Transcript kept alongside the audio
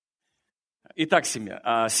Итак,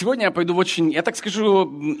 семья, сегодня я пойду в очень, я так скажу,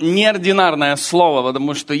 неординарное слово,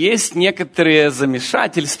 потому что есть некоторые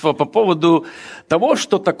замешательства по поводу того,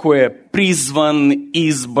 что такое призван,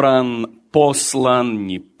 избран, послан,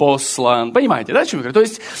 не послан. Понимаете, да, о чем я говорю? То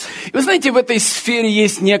есть, вы знаете, в этой сфере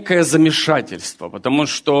есть некое замешательство, потому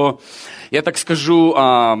что, я так скажу,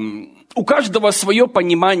 у каждого свое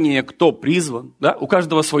понимание, кто призван, да? У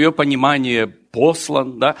каждого свое понимание,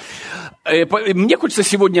 послан. Да? Мне хочется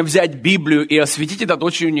сегодня взять Библию и осветить этот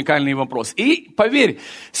очень уникальный вопрос. И поверь,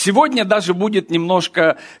 сегодня даже будет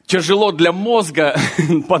немножко тяжело для мозга,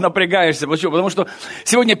 понапрягаешься. Почему? Потому что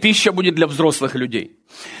сегодня пища будет для взрослых людей.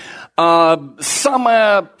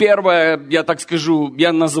 Самое первое, я так скажу,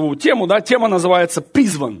 я назову тему, да? Тема называется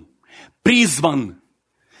 «Призван». Призван.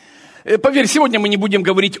 Поверь, сегодня мы не будем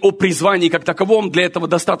говорить о призвании как таковом, для этого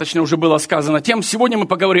достаточно уже было сказано тем. Сегодня мы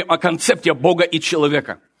поговорим о концепте Бога и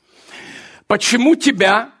человека. Почему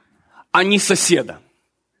тебя, а не соседа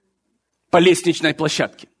по лестничной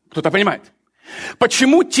площадке? Кто-то понимает?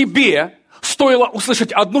 Почему тебе стоило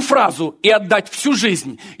услышать одну фразу и отдать всю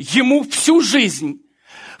жизнь? Ему всю жизнь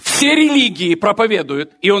все религии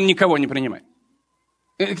проповедуют, и он никого не принимает.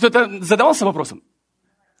 Кто-то задавался вопросом?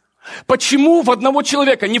 Почему в одного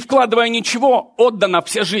человека, не вкладывая ничего, отдана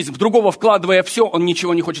вся жизнь, в другого вкладывая все, он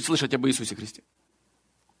ничего не хочет слышать об Иисусе Христе?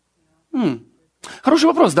 Хороший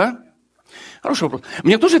вопрос, да? Хороший вопрос.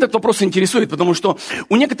 Меня тоже этот вопрос интересует, потому что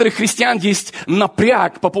у некоторых христиан есть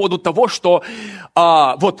напряг по поводу того, что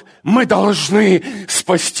вот мы должны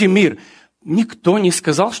спасти мир. Никто не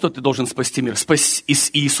сказал, что ты должен спасти мир.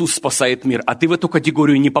 Иисус спасает мир, а ты в эту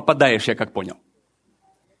категорию не попадаешь, я как понял.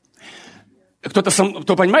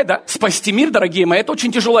 Кто понимает, да? Спасти мир, дорогие мои, это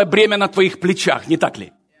очень тяжелое бремя на твоих плечах, не так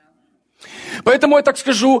ли? Поэтому я так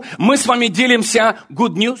скажу, мы с вами делимся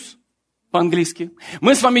good news, по-английски.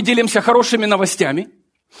 Мы с вами делимся хорошими новостями.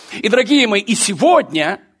 И, дорогие мои, и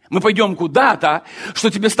сегодня мы пойдем куда-то,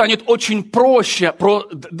 что тебе станет очень проще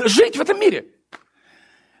жить в этом мире.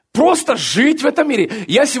 Просто жить в этом мире.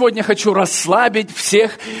 Я сегодня хочу расслабить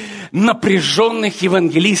всех напряженных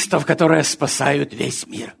евангелистов, которые спасают весь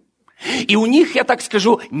мир. И у них, я так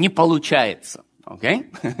скажу, не получается. Okay?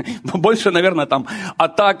 Больше, наверное, там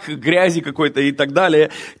атак, грязи какой-то и так далее,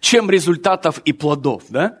 чем результатов и плодов.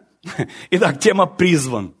 Да? Итак, тема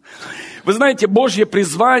 «Призван». Вы знаете, Божье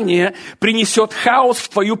призвание принесет хаос в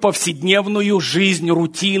твою повседневную жизнь,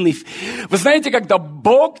 рутины. Вы знаете, когда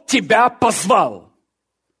Бог тебя позвал.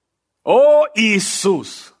 О,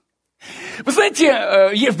 Иисус! Вы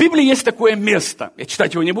знаете, в Библии есть такое место. Я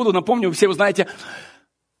читать его не буду, напомню, вы все вы знаете.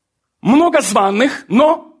 Много званых,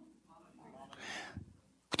 но...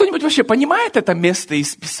 Кто-нибудь вообще понимает это место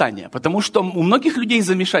из Писания? Потому что у многих людей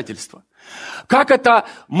замешательство. Как это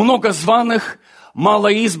много званых, мало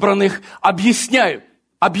избранных? Объясняю.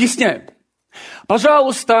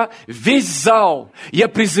 Пожалуйста, весь зал, я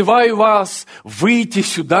призываю вас выйти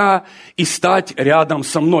сюда и стать рядом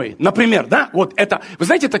со мной. Например, да, вот это, вы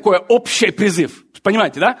знаете, такой общий призыв.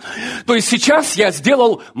 Понимаете, да? То есть сейчас я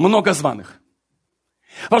сделал много званых.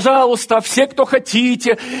 Пожалуйста, все, кто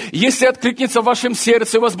хотите, если откликнется в вашем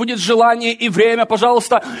сердце, у вас будет желание и время,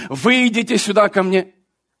 пожалуйста, выйдите сюда ко мне.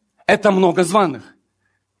 Это много званых.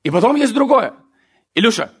 И потом есть другое.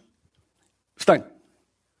 Илюша, встань.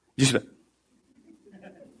 Иди сюда.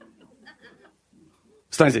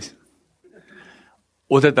 Встань здесь.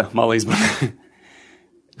 Вот это малоизбранное.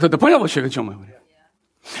 Кто-то понял вообще, о чем я говорю?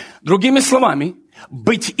 Другими словами,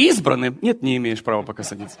 быть избранным... Нет, не имеешь права пока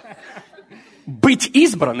садиться. Быть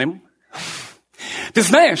избранным, ты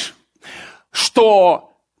знаешь,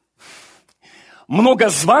 что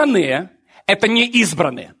многозваные – это не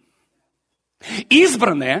избранные.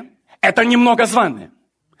 Избранные – это не многозваные.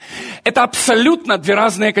 Это абсолютно две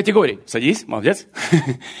разные категории. Садись, молодец.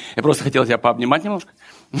 Я просто хотел тебя пообнимать немножко.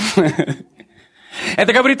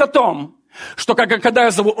 Это говорит о том, что когда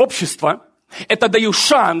я зову общество, это даю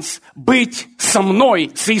шанс быть со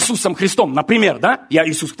мной, с Иисусом Христом. Например, да? Я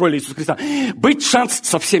Иисус, кровь Иисуса Христа. Быть шанс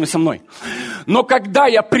со всеми со мной. Но когда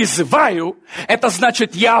я призываю, это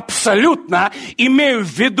значит, я абсолютно имею в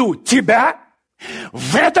виду тебя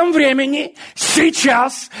в этом времени,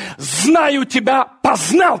 сейчас, знаю тебя,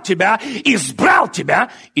 познал тебя, избрал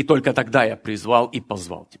тебя, и только тогда я призвал и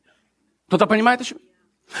позвал тебя. Кто-то понимает еще?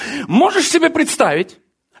 Можешь себе представить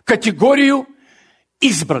категорию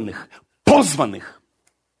избранных, позванных.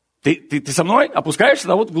 Ты со мной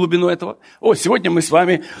опускаешься вот в глубину этого? Сегодня мы с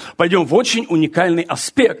вами пойдем в очень уникальный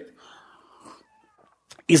аспект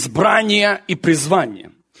избрания и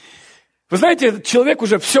призвания. Вы знаете, человек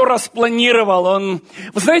уже все распланировал.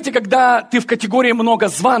 Вы знаете, когда ты в категории много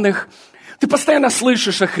званых, ты постоянно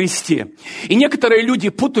слышишь о Христе. И некоторые люди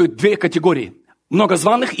путают две категории.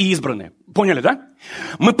 Многозваных и избранные. Поняли, да?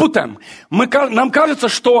 Мы путаем. Нам кажется,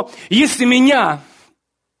 что если меня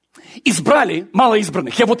избрали, мало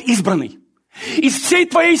избранных, я вот избранный. Из всей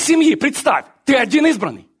твоей семьи, представь, ты один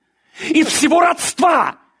избранный. Из всего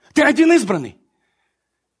родства ты один избранный.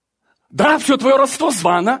 Да, все твое родство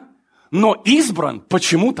звано, но избран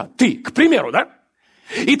почему-то ты, к примеру, да?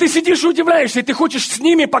 И ты сидишь и удивляешься, и ты хочешь с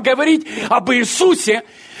ними поговорить об Иисусе,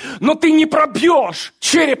 но ты не пробьешь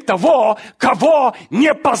череп того, кого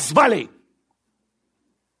не позвали.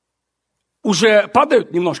 Уже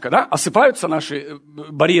падают немножко, да? Осыпаются наши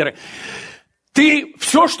барьеры. Ты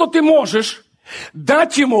все, что ты можешь,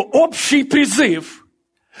 дать ему общий призыв,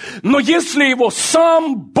 но если его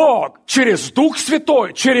сам Бог через Дух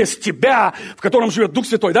Святой, через тебя, в котором живет Дух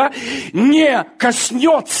Святой, да, не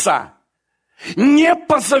коснется, не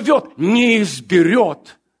позовет, не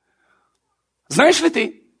изберет. Знаешь ли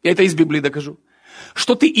ты, я это из Библии докажу,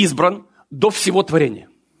 что ты избран до всего творения.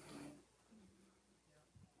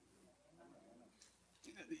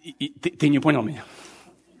 Ты не понял меня?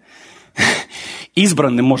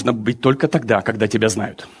 Избранным можно быть только тогда, когда тебя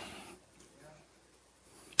знают.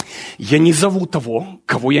 Я не зову того,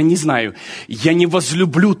 кого я не знаю. Я не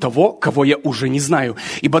возлюблю того, кого я уже не знаю.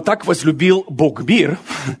 Ибо так возлюбил Бог мир,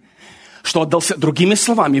 что отдался, другими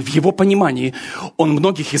словами, в его понимании, он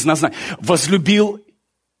многих из нас знает. Возлюбил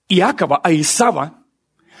Иакова, а Исава,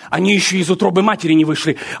 они еще из утробы матери не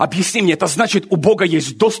вышли. Объясни мне, это значит, у Бога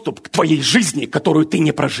есть доступ к твоей жизни, которую ты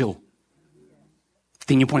не прожил.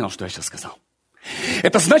 Ты не понял, что я сейчас сказал.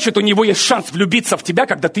 Это значит, у него есть шанс влюбиться в тебя,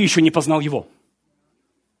 когда ты еще не познал его.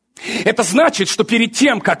 Это значит, что перед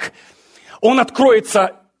тем, как он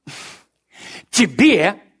откроется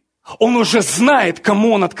тебе, он уже знает,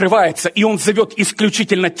 кому он открывается, и он зовет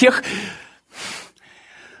исключительно тех,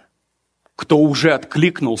 кто уже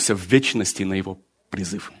откликнулся в вечности на его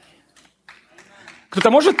призыв.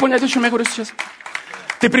 Кто-то может понять, о чем я говорю сейчас?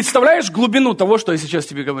 Ты представляешь глубину того, что я сейчас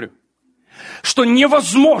тебе говорю? Что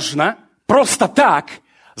невозможно просто так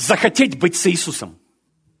захотеть быть с Иисусом.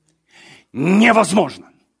 Невозможно.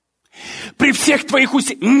 При всех твоих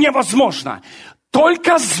усилиях невозможно.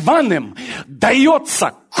 Только званым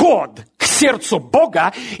дается код к сердцу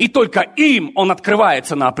Бога, и только им он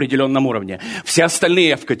открывается на определенном уровне. Все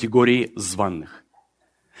остальные в категории званых.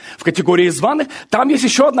 В категории званых, там есть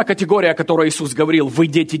еще одна категория, о которой Иисус говорил, вы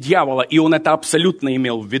дети дьявола, и он это абсолютно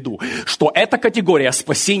имел в виду, что эта категория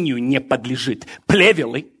спасению не подлежит.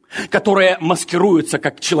 Плевелы, которые маскируются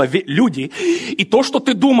как люди, и то, что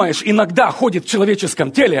ты думаешь, иногда ходит в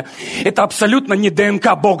человеческом теле, это абсолютно не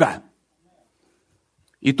ДНК Бога.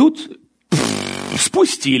 И тут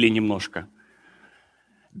спустили немножко.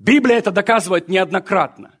 Библия это доказывает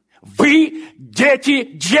неоднократно. Вы дети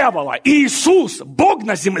дьявола. Иисус, Бог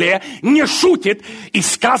на земле, не шутит и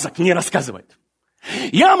сказок не рассказывает.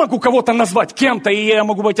 Я могу кого-то назвать кем-то, и я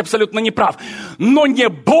могу быть абсолютно неправ, но не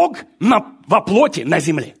Бог во плоти на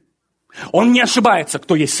земле. Он не ошибается,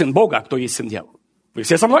 кто есть сын Бога, а кто есть сын дьявола. Вы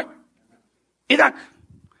все со мной? Итак,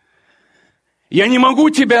 я не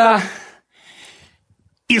могу тебя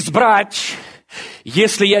избрать,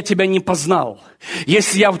 если я тебя не познал.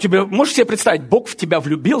 Если я в тебя... Можешь себе представить, Бог в тебя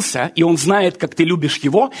влюбился, и Он знает, как ты любишь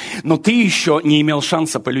Его, но ты еще не имел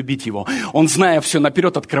шанса полюбить Его. Он, зная все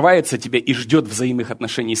наперед, открывается тебе и ждет взаимных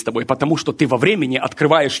отношений с тобой, потому что ты во времени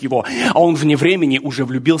открываешь Его, а Он вне времени уже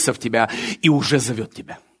влюбился в тебя и уже зовет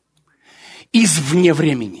тебя. Извне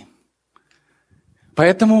времени.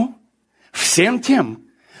 Поэтому всем тем,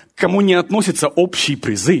 кому не относится общий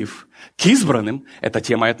призыв, к избранным эта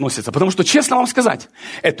тема и относится. Потому что, честно вам сказать,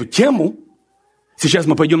 эту тему, сейчас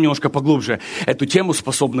мы пойдем немножко поглубже, эту тему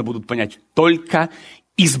способны будут понять только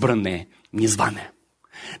избранные, незваные.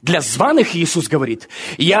 Для званых Иисус говорит,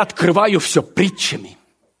 я открываю все притчами.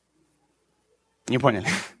 Не поняли?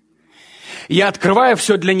 Я открываю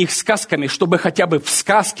все для них сказками, чтобы хотя бы в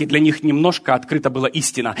сказке для них немножко открыта была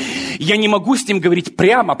истина. Я не могу с ним говорить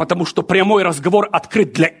прямо, потому что прямой разговор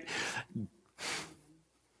открыт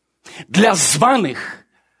для званых,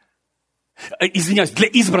 извиняюсь, для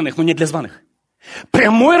избранных, но не для званых.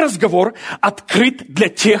 Прямой разговор открыт для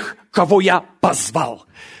тех, кого я позвал,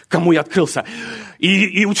 кому я открылся.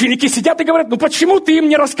 И ученики сидят и говорят, ну почему ты им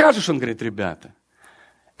не расскажешь? Он говорит, ребята,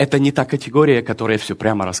 это не та категория, которая все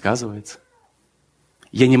прямо рассказывается.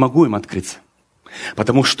 Я не могу им открыться,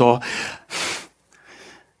 потому что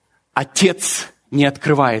Отец не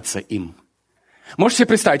открывается им. Можете себе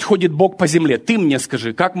представить, ходит Бог по земле. Ты мне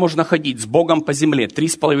скажи, как можно ходить с Богом по земле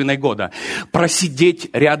 3,5 года, просидеть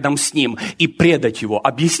рядом с Ним и предать Его?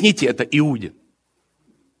 Объясните это Иуде.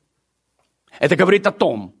 Это говорит о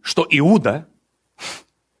том, что Иуда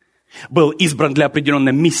был избран для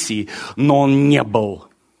определенной миссии, но он не был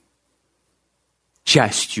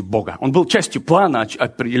частью Бога. Он был частью плана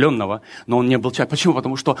определенного, но он не был частью. Почему?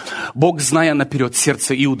 Потому что Бог, зная наперед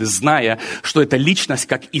сердце Иуды, зная, что эта личность,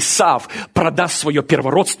 как Исав, продаст свое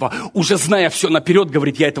первородство, уже зная все наперед,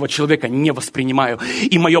 говорит, я этого человека не воспринимаю,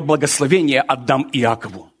 и мое благословение отдам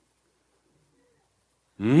Иакову.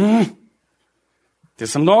 Ты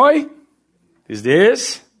со мной? Ты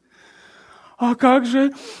здесь? А как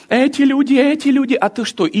же эти люди? А ты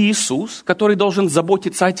что, Иисус, который должен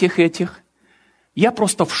заботиться о тех и этих? Я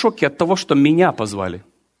просто в шоке от того, что меня позвали.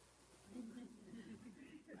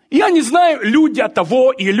 Я не знаю людя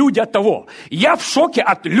того и людя того. Я в шоке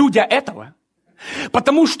от людя этого.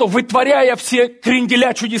 Потому что, вытворяя все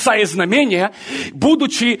кренделя, чудеса и знамения,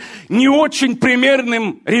 будучи не очень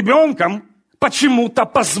примерным ребенком, почему-то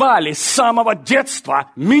позвали с самого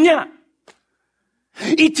детства меня.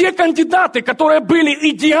 И те кандидаты, которые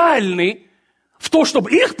были идеальны в то,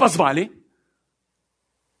 чтобы их позвали,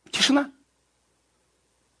 тишина.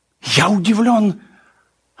 Я удивлен.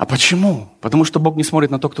 А почему? Потому что Бог не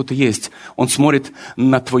смотрит на то, кто ты есть. Он смотрит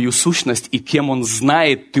на твою сущность и кем Он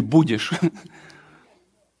знает, ты будешь.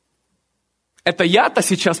 Это я-то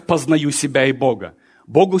сейчас познаю себя и Бога.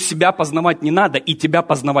 Богу себя познавать не надо, и тебя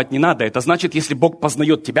познавать не надо. Это значит, если Бог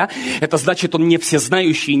познает тебя, это значит, Он не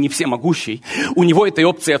всезнающий и не всемогущий. У Него этой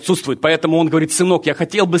опции отсутствует. Поэтому Он говорит, сынок, я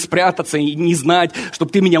хотел бы спрятаться и не знать,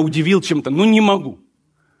 чтобы ты меня удивил чем-то. Но не могу.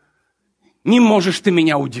 Не можешь ты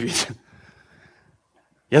меня удивить.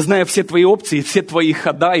 Я знаю все твои опции, все твои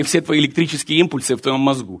хода и все твои электрические импульсы в твоем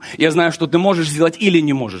мозгу. Я знаю, что ты можешь сделать или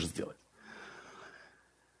не можешь сделать.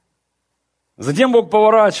 Затем Бог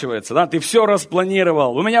поворачивается, да, ты все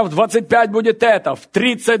распланировал. У меня в 25 будет это, в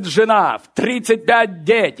 30 жена, в 35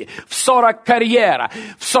 дети, в 40 карьера,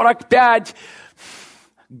 в 45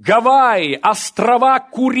 Гавайи, острова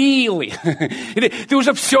Курилы. Ты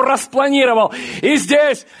уже все распланировал. И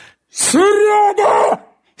здесь Серега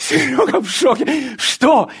в шоке.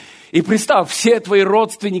 Что? И представь, все твои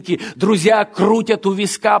родственники, друзья крутят у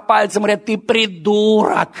виска пальцем, говорят, ты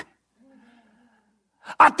придурок.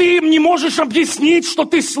 А ты им не можешь объяснить, что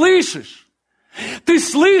ты слышишь. Ты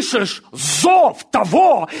слышишь зов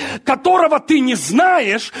того, которого ты не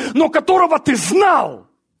знаешь, но которого ты знал.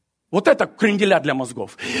 Вот это кренделя для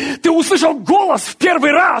мозгов. Ты услышал голос в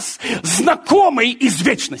первый раз, знакомый из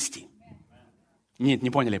вечности. Нет, не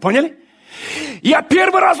поняли. Поняли? Я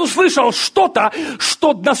первый раз услышал что-то,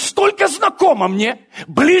 что настолько знакомо мне,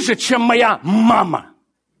 ближе, чем моя мама.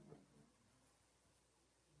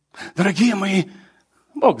 Дорогие мои,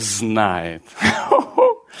 Бог знает.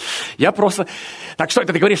 Я просто... Так что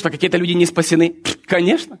это ты говоришь, что какие-то люди не спасены?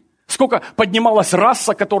 Конечно. Сколько поднималась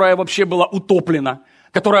раса, которая вообще была утоплена,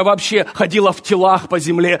 которая вообще ходила в телах по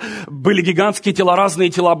земле. Были гигантские тела, разные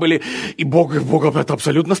тела были. И Бог это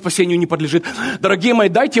абсолютно спасению не подлежит. Дорогие мои,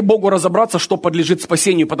 дайте Богу разобраться, что подлежит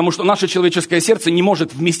спасению, потому что наше человеческое сердце не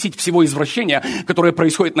может вместить всего извращения, которое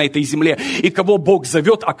происходит на этой земле. И кого Бог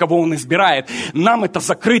зовет, а кого Он избирает. Нам это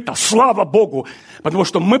закрыто, слава Богу, потому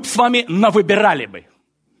что мы бы с вами навыбирали бы.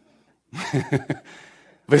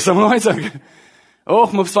 Вы со мной?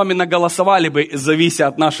 Ох, мы с вами наголосовали бы, завися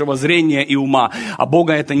от нашего зрения и ума. А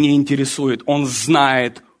Бога это не интересует. Он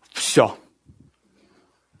знает все.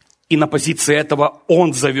 И на позиции этого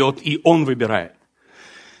Он зовет и Он выбирает.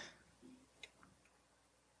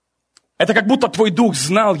 Это как будто твой дух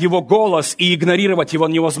знал Его голос, и игнорировать его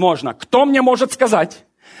невозможно. Кто мне может сказать,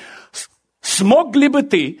 смог ли бы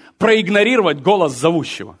ты проигнорировать голос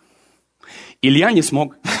зовущего? Илья не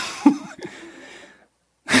смог.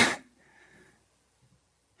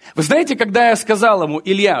 Вы знаете, когда я сказал ему,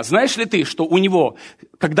 Илья, знаешь ли ты, что у него,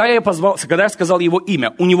 когда я сказал его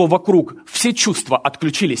имя, у него вокруг все чувства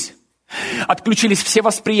отключились? Отключились все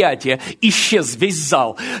восприятия, исчез весь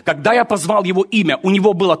зал. Когда я позвал его имя, у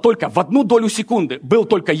него было только в 1 долю секунды, был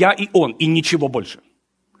только я и он, и ничего больше.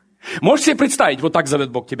 Можешь себе представить, вот так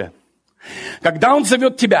зовет Бог тебя? Когда Он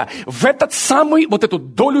зовет тебя, в этот самый, вот эту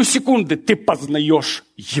долю секунды ты познаешь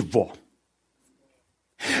Его.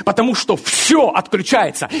 Потому что все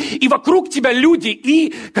отключается. И вокруг тебя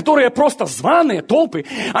люди, которые просто званые толпы,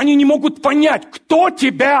 они не могут понять, кто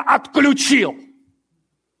тебя отключил.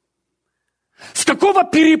 С какого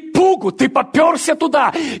перепугу ты попёрся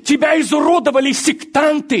туда? Тебя изуродовали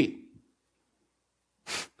сектанты.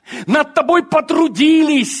 Над тобой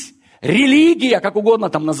потрудились. Религия, как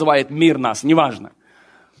угодно там называет мир нас, неважно.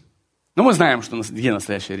 Но мы знаем, где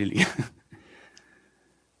настоящая религия.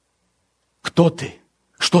 Кто ты?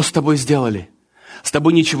 Что с тобой сделали? С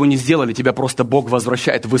тобой ничего не сделали, тебя просто Бог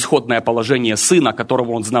возвращает в исходное положение сына,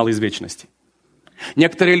 которого Он знал из вечности.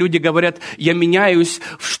 Некоторые люди говорят, я меняюсь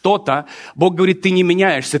в что-то. Бог говорит, ты не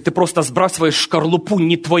меняешься, ты просто сбрасываешь шкарлупу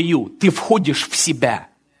не твою. Ты входишь в себя.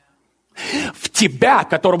 В тебя,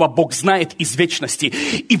 которого Бог знает из вечности.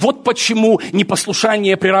 И вот почему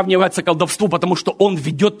непослушание приравнивается к колдовству, потому что Он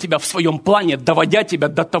ведет тебя в своем плане, доводя тебя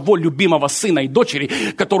до того любимого сына и дочери,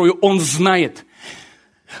 которую Он знает.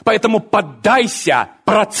 Поэтому поддайся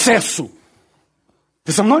процессу.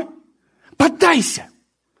 Ты со мной? Поддайся.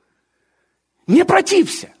 Не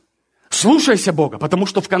протився. Слушайся Бога, потому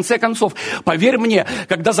что в конце концов, поверь мне,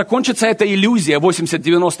 когда закончится эта иллюзия, 80,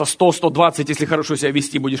 90, 100, 120, если хорошо себя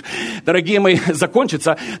вести будешь, дорогие мои,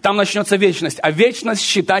 закончится, там начнется вечность. А вечность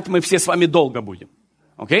считать мы все с вами долго будем.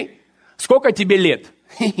 Окей? Сколько тебе лет?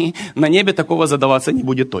 На небе такого задаваться не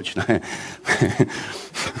будет точно.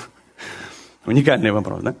 Уникальный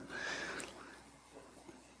вопрос, да?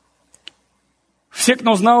 Все,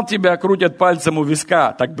 кто знал тебя, крутят пальцем у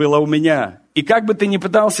виска. Так было у меня. И как бы ты ни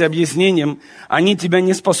пытался объяснением, они тебя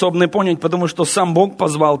не способны понять, потому что сам Бог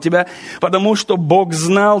позвал тебя, потому что Бог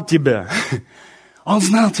знал тебя. Он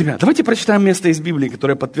знал тебя. Давайте прочитаем место из Библии,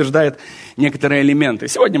 которое подтверждает некоторые элементы.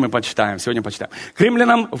 Сегодня мы почитаем. К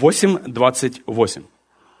Римлянам 8:28.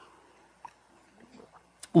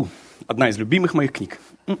 Одна из любимых моих книг.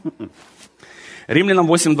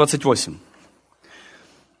 Римлянам 8:28.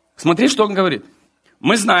 Смотри, что он говорит.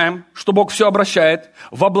 Мы знаем, что Бог все обращает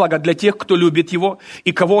во благо для тех, кто любит Его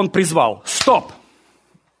и кого Он призвал. Стоп!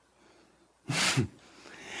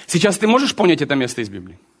 Сейчас ты можешь понять это место из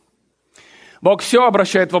Библии? Бог все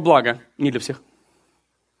обращает во благо, не для всех.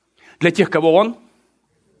 Для тех, кого Он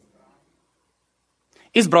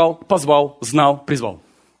избрал, позвал, знал, призвал.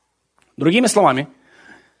 Другими словами,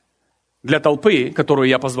 для толпы, которую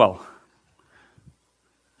я позвал,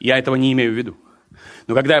 я этого не имею в виду.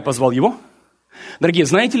 Но когда я позвал Его, дорогие,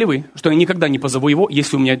 знаете ли вы, что я никогда не позову Его,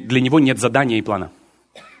 если у меня для Него нет задания и плана?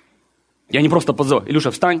 Я не просто позову.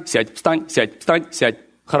 Илюша, встань, сядь, встань, сядь, встань, сядь.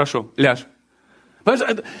 Хорошо, ляжь.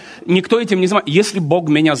 Никто этим не занимается. Если Бог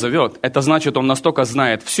меня зовет, это значит, Он настолько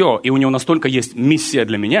знает все, и у Него настолько есть миссия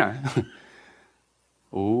для меня.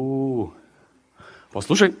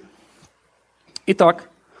 Послушай. Итак,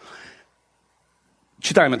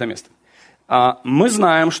 читаем это место. Мы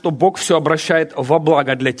знаем, что Бог все обращает во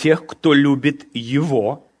благо для тех, кто любит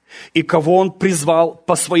Его, и кого Он призвал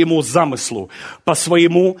по своему замыслу. По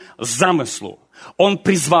своему замыслу. Он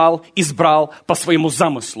призвал, избрал по своему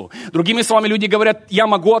замыслу. Другими словами, люди говорят, я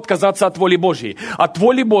могу отказаться от воли Божьей. От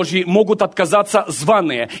воли Божьей могут отказаться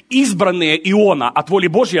званые, избранные Иона. От воли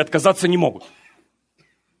Божьей отказаться не могут.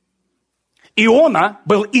 Иона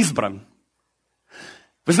был избран.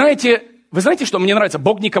 Вы знаете, что мне нравится?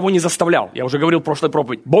 Бог никого не заставлял. Я уже говорил в прошлой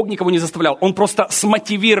проповеди. Бог никого не заставлял. Он просто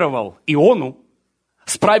смотивировал Иону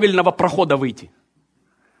с правильного прохода выйти.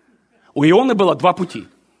 У Ионы было два пути.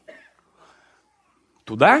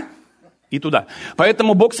 Туда и туда.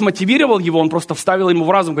 Поэтому Бог смотивировал его, Он просто вставил ему в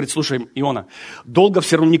разум, говорит, слушай, Иона, долго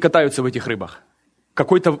все равно не катаются в этих рыбах.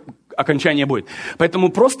 Какое-то окончание будет. Поэтому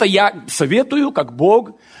просто я советую, как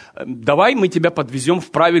Бог, давай мы тебя подвезем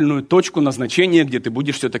в правильную точку назначения, где ты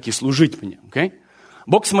будешь все-таки служить мне. Okay?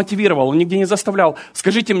 Бог смотивировал, Он нигде не заставлял.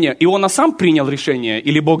 Скажите мне, Иона сам принял решение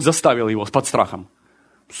или Бог заставил его под страхом?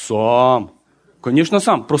 Сам. Конечно,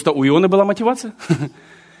 сам. Просто у Ионы была мотивация.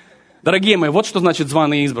 Дорогие мои, вот что значит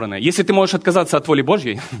званые и избранные. Если ты можешь отказаться от воли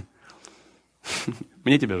Божьей,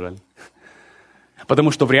 мне тебя жаль. Потому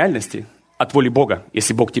что в реальности от воли Бога,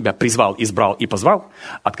 если Бог тебя призвал, избрал и позвал,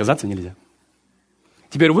 отказаться нельзя.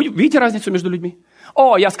 Теперь вы видите разницу между людьми?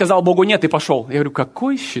 Я сказал Богу нет и пошел. Я говорю,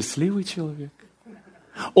 какой счастливый человек.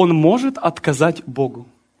 Он может отказать Богу.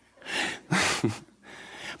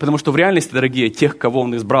 Потому что в реальности, дорогие, тех, кого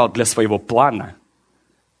Он избрал для своего плана,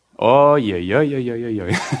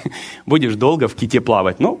 ой-ой-ой-ой-ой-ой. Будешь долго в ките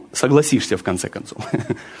плавать. Согласишься в конце концов.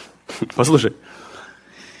 Послушай.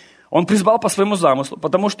 Он призвал по своему замыслу,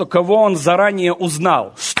 потому что кого Он заранее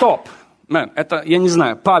узнал. Стоп! Это, я не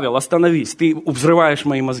знаю, Павел, остановись. Ты взрываешь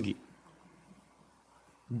мои мозги.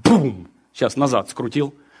 Бум! Сейчас назад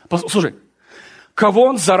скрутил. Слушай. Кого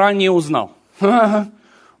Он заранее узнал?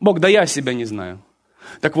 Бог, да я себя не знаю.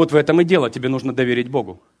 Так вот в этом и дело. Тебе нужно доверить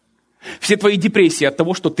Богу. Все твои депрессии от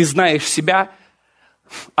того, что ты знаешь себя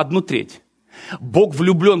 1/3. Бог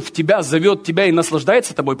влюблен в тебя, зовет тебя и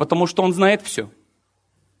наслаждается тобой, потому что Он знает все.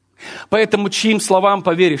 Поэтому чьим словам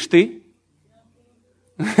поверишь ты?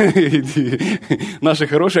 Наша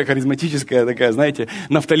хорошая, харизматическая такая, знаете,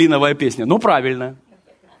 нафталиновая песня. Правильно.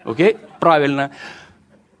 Окей? Правильно.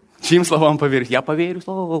 Чьим словам поверишь? Я поверю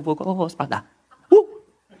слову Господа.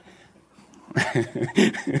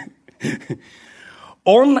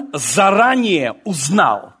 Он заранее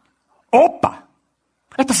узнал. Опа!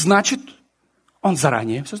 Это значит, он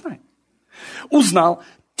заранее все знает. Узнал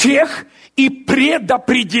тех и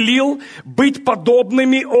предопределил быть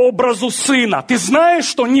подобными образу Сына. Ты знаешь,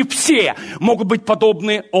 что не все могут быть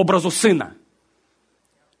подобны образу Сына.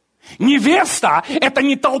 Невеста – это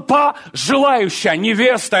не толпа желающая.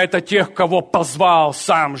 Невеста – это тех, кого позвал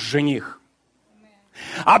сам жених.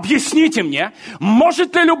 Объясните мне,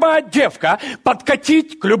 может ли любая девка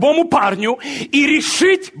подкатить к любому парню и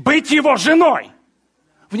решить быть его женой?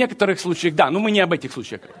 В некоторых случаях да, но мы не об этих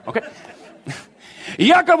случаях. Okay?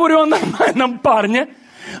 Я говорю о нормальном парне,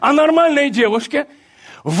 о нормальной девушке.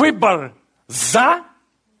 Выбор за.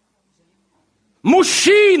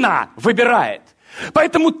 Мужчина выбирает.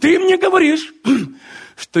 Поэтому ты мне говоришь,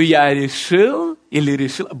 что я решил или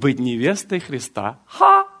решила быть невестой Христа.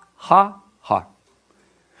 Ха-ха-ха.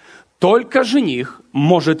 Только жених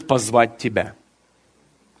может позвать тебя.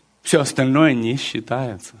 Все остальное не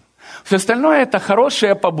считается. Все остальное это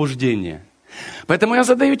хорошее побуждение. Поэтому я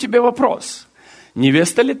задаю тебе вопрос.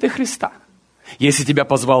 Невеста ли ты Христа? Если тебя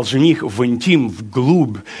позвал жених в интим,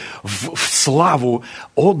 вглубь, в славу,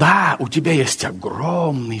 о да, у тебя есть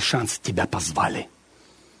огромный шанс, тебя позвали.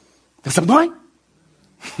 Ты со мной?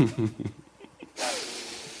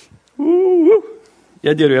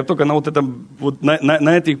 Я говорю, я только на вот этом, вот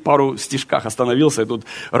на этих пару стишках остановился, и тут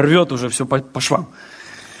рвет уже все по швам.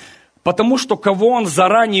 Потому что кого он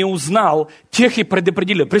заранее узнал, тех и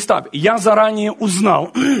предопределил. Представь, я заранее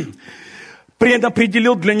узнал,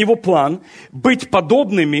 предопределил для него план быть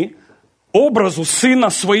подобными образу Сына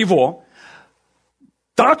Своего,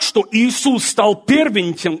 так что Иисус стал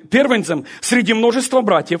первенцем среди множества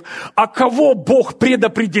братьев, а кого Бог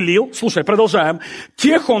предопределил, слушай, продолжаем,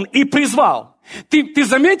 тех Он и призвал. Ты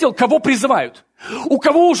заметил, кого призывают? У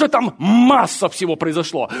кого уже там масса всего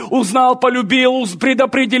произошло. Узнал, полюбил,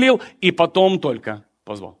 предопределил, и потом только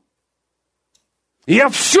позвал. Я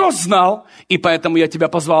все знал, и поэтому я тебя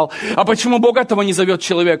позвал. А почему Бог этого не зовет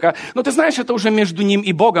человека? Ну, ты знаешь, это уже между ним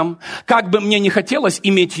и Богом. Как бы мне не хотелось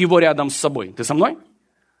иметь его рядом с собой. Ты со мной?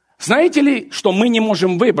 Знаете ли, что мы не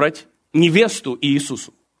можем выбрать невесту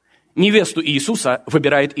Иисусу? Невесту Иисуса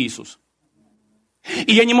выбирает Иисус.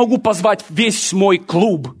 И я не могу позвать весь мой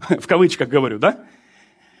клуб, в кавычках говорю, да?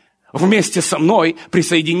 Вместе со мной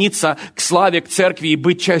присоединиться к славе, к церкви и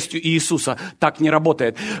быть частью Иисуса. Так не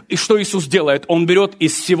работает. И что Иисус делает? Он берет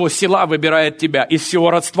из всего села, выбирает тебя, из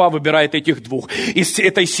всего родства выбирает этих двух, из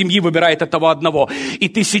этой семьи выбирает этого одного. И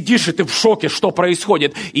ты сидишь, и ты в шоке, что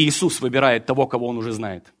происходит. И Иисус выбирает того, кого он уже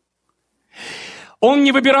знает. Он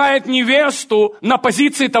не выбирает невесту на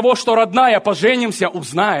позиции того, что родная, поженимся,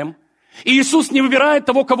 узнаем. И Иисус не выбирает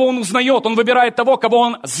того, кого Он узнает. Он выбирает того, кого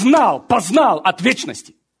Он знал, познал от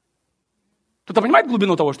вечности. Кто-то понимает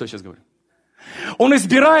глубину того, что я сейчас говорю? Он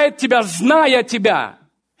избирает тебя, зная тебя.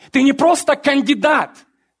 Ты не просто кандидат,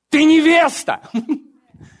 ты невеста.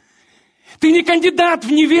 Ты не кандидат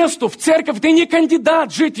в невесту, в церковь, ты не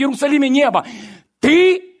кандидат жить в Иерусалиме неба.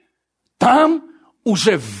 Ты там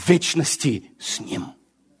уже в вечности с Ним.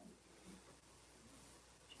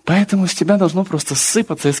 Поэтому с тебя должно просто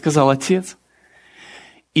сыпаться, и сказал Отец.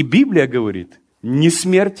 И Библия говорит, ни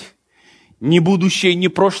смерть, ни будущее, ни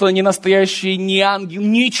прошлое, ни настоящее, ни ангел,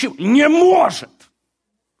 ничего не может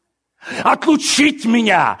отлучить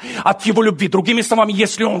меня от Его любви. Другими словами,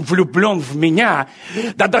 если Он влюблен в меня,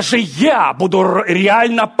 да даже я буду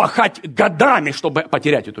реально пахать годами, чтобы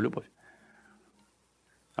потерять эту любовь.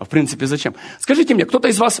 А в принципе зачем? Скажите мне, кто-то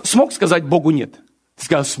из вас смог сказать Богу нет? Ты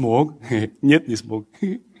сказал, смог? Нет, не смог.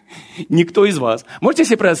 Никто из вас. Можете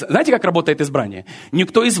себе представить, знаете, как работает избрание?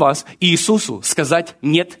 Никто из вас Иисусу сказать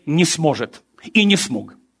нет не сможет. И не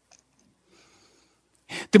смог.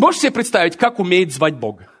 Ты можешь себе представить, как умеет звать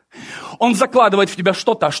Бог? Он закладывает в тебя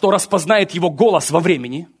что-то, что распознает Его голос во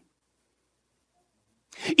времени.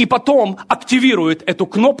 И потом активирует эту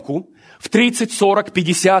кнопку в 30, 40,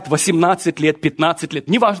 50, 18 лет, 15 лет.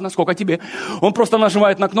 Неважно, сколько тебе. Он просто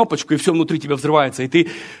нажимает на кнопочку, и все внутри тебя взрывается. И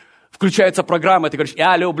ты... Включается программа, ты говоришь,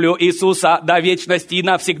 я люблю Иисуса до вечности и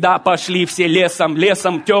навсегда, пошли все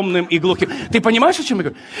лесом, темным и глухим. Ты понимаешь, о чем я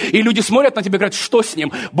говорю? И люди смотрят на тебя и говорят, что с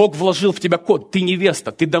ним? Бог вложил в тебя код, ты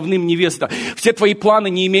невеста, ты давным невеста. Все твои планы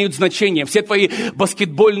не имеют значения, все твои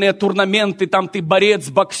баскетбольные турнаменты, там ты борец,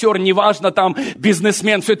 боксер, неважно, там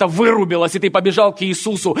бизнесмен, все это вырубилось, и ты побежал к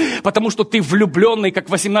Иисусу, потому что ты влюбленный, как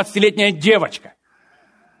 18-летняя девочка.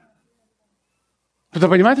 Кто-то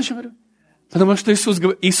понимает, о чем я говорю? Потому что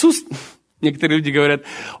Иисус, некоторые люди говорят,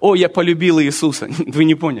 о, я полюбил Иисуса. Вы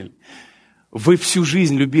не поняли. Вы всю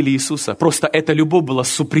жизнь любили Иисуса. Просто эта любовь была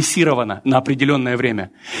супрессирована на определенное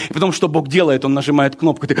время. И потому что Бог делает, Он нажимает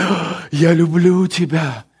кнопку. Ты, я люблю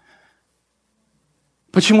тебя.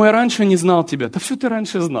 Почему я раньше не знал тебя? Да все ты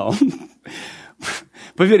раньше знал.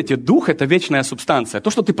 Поверьте, дух – это вечная субстанция. То,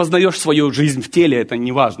 что ты познаешь свою жизнь в теле, это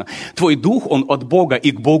не важно. Твой дух, он от Бога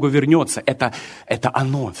и к Богу вернется. Это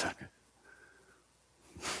оно, церковь.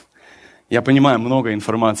 Я понимаю, много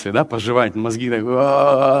информации, да, пожевать, мозги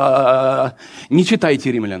так. Не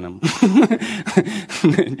читайте Римлянам.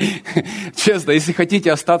 Честно, если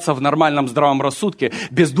хотите остаться в нормальном здравом рассудке,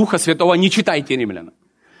 без Духа Святого, не читайте Римлянам.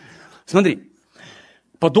 Смотри,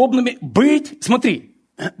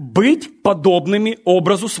 быть подобными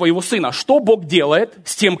образу своего Сына. Что Бог делает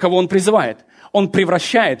с тем, кого Он призывает? Он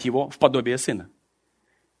превращает его в подобие Сына.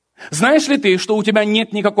 Знаешь ли ты, что у тебя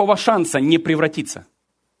нет никакого шанса не превратиться?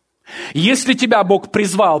 Если тебя Бог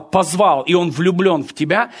призвал, позвал, и Он влюблен в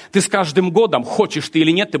тебя, ты с каждым годом, хочешь ты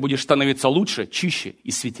или нет, ты будешь становиться лучше, чище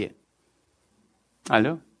и святее.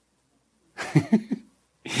 Алло?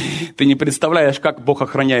 Ты не представляешь, как Бог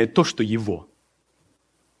охраняет то, что Его.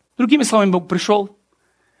 Другими словами, Бог пришел,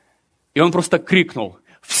 и Он просто крикнул: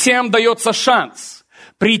 всем дается шанс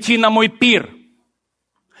прийти на мой пир.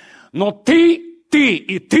 Но ты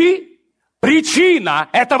и ты причина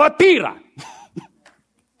этого пира.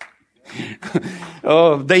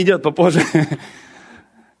 О, дойдет попозже.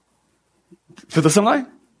 Кто-то со мной?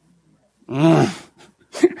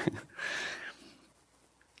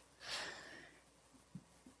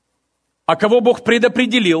 А кого Бог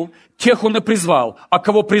предопределил, тех Он и призвал. А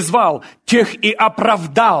кого призвал, тех и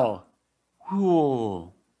оправдал.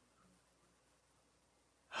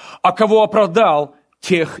 А кого оправдал,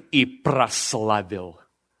 тех и прославил.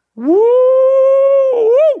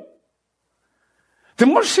 Ты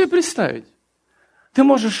можешь себе представить? Ты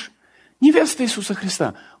можешь, невеста Иисуса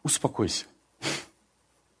Христа, успокойся.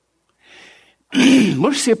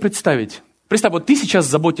 Можешь себе представить? Представь, вот ты сейчас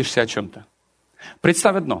заботишься о чем-то.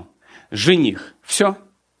 Представь одно. Жених все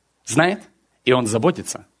знает, и он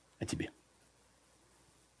заботится о тебе.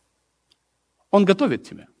 Он готовит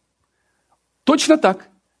тебя. Точно так,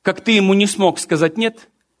 как ты ему не смог сказать «нет»,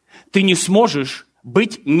 ты не сможешь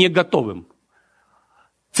быть не готовым.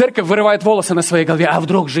 Церковь вырывает волосы на своей голове, а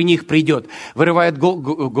вдруг жених придет. Вырывает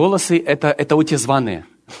волосы, это у те званые.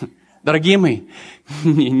 Дорогие мои,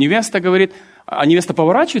 невеста говорит, а невеста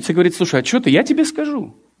поворачивается и говорит: слушай, а что ты, я тебе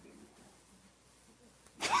скажу.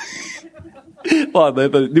 Ладно,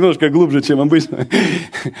 это немножко глубже, чем обычно.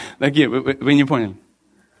 Дорогие, вы не поняли.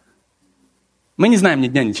 Мы не знаем ни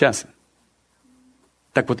дня, ни часа.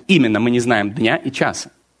 Так вот, именно мы не знаем дня и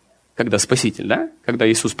часа, когда Спаситель, да? Когда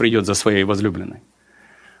Иисус придет за своей возлюбленной.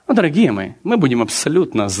 Ну, дорогие мои, мы будем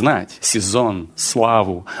абсолютно знать сезон,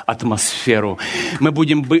 славу, атмосферу.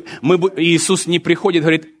 Иисус не приходит и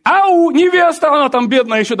говорит: ау, невеста, она там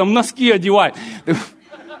бедная, еще там носки одевает.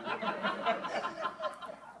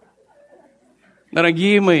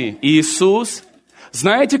 Дорогие мои, Иисус,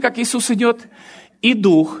 знаете, как Иисус идет? И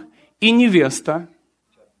дух, и невеста.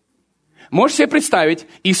 Можешь себе представить,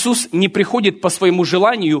 Иисус не приходит по своему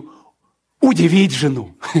желанию удивить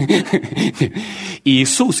жену. И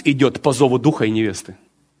Иисус идет по зову духа и невесты.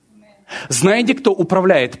 Знаете, кто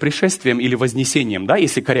управляет пришествием или вознесением, да,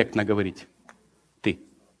 если корректно говорить? Ты.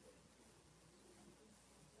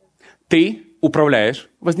 Ты управляешь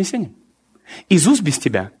вознесением. Иисус без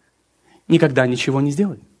тебя никогда ничего не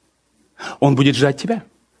сделает. Он будет ждать тебя.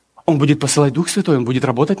 Он будет посылать Дух Святой, Он будет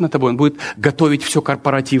работать над тобой, Он будет готовить все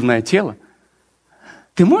корпоративное тело.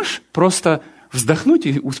 Ты можешь просто вздохнуть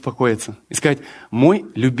и успокоиться, и сказать: мой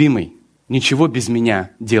любимый ничего без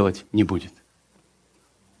меня делать не будет.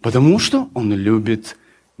 Потому что Он любит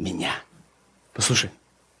меня. Послушай.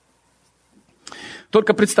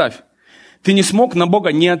 Только представь, ты не смог на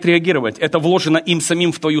Бога не отреагировать. Это вложено им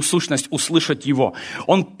самим в твою сущность, услышать Его.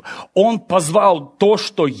 Он позвал то,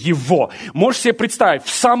 что Его. Можешь себе представить, в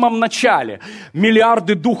самом начале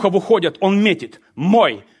миллиарды духов уходят, Он метит: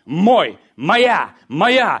 мой, мой, моя,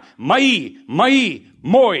 моя, мои, мои,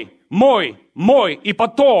 мой. И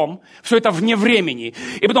потом, все это вне времени.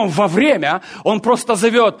 И потом во время Он просто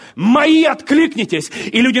зовет: мои, откликнитесь.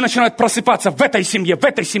 И люди начинают просыпаться в этой семье, в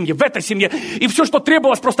этой семье, в этой семье. И все, что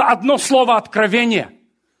требовалось, просто одно слово откровения.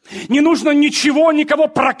 Не нужно ничего, никого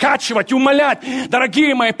прокачивать, умолять.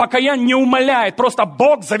 Дорогие мои, покаяние не умоляет. Просто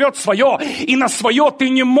Бог зовет свое. И на свое ты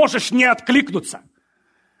не можешь не откликнуться.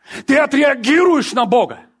 Ты отреагируешь на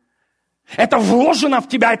Бога. Это вложено в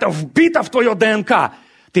тебя, это вбито в твое ДНК.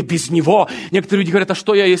 Ты без Него. Некоторые люди говорят: а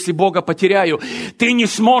что я, если Бога потеряю? Ты не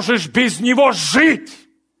сможешь без Него жить.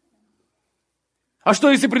 А что,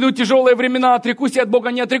 если придут тяжелые времена, отрекусь я от Бога,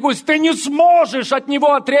 не отрекусь? Ты не сможешь от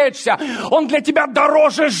Него отречься. Он для тебя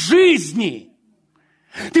дороже жизни.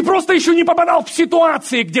 Ты просто еще не попадал в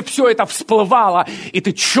ситуации, где все это всплывало, и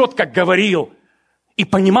ты четко говорил: И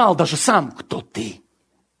понимал даже сам, кто ты.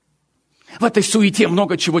 В этой суете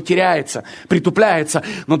много чего теряется, притупляется.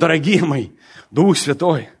 Но, дорогие мои, Дух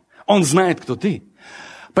Святой, Он знает, кто ты.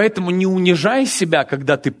 Поэтому не унижай себя,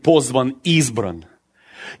 когда ты позван, избран.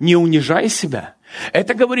 Не унижай себя.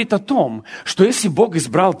 Это говорит о том, что если Бог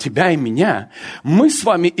избрал тебя и меня, мы с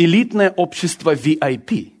вами элитное общество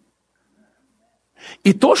VIP.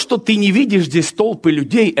 И то, что ты не видишь здесь толпы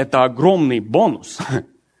людей, это огромный бонус.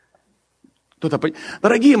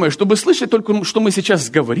 Дорогие мои, чтобы слышать только, что мы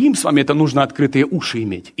сейчас говорим с вами, это нужно открытые уши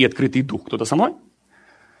иметь и открытый дух. Кто-то со мной?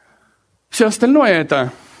 Все остальное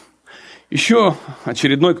это еще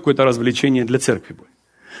очередное какое-то развлечение для церкви будет.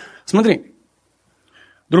 Смотри,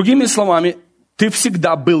 другими словами, ты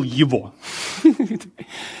всегда был Его.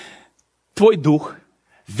 Твой дух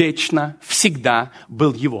вечно, всегда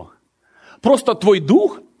был Его. Просто твой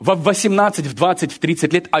дух в 18, в 20, в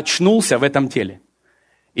 30 лет очнулся в этом теле.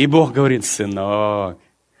 И Бог говорит: сынок,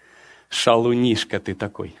 шалунишка ты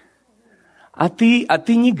такой. А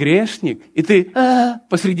ты не грешник. И ты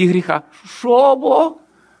посреди греха. Шо, Бог?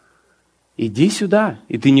 Иди сюда.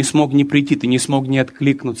 И ты не смог не прийти, ты не смог не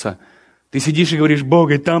откликнуться. Ты сидишь и говоришь: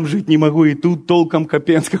 Бог, и там жить не могу, и тут толком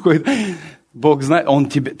капец какой-то. Бог знает,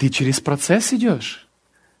 ты через процесс идешь.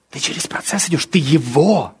 Ты через процесс идешь, ты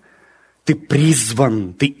Его. Ты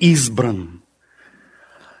призван, ты избран.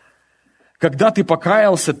 Когда ты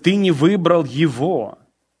покаялся, ты не выбрал Его.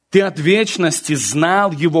 Ты от вечности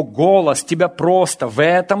знал Его голос. Тебя просто в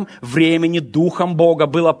этом времени Духом Бога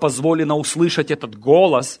было позволено услышать этот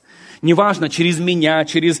голос. Неважно, через меня,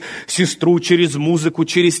 через сестру, через музыку,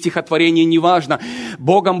 через стихотворение, неважно.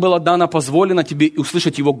 Богом было дано, позволено тебе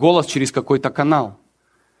услышать Его голос через какой-то канал.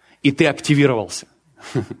 И ты активировался.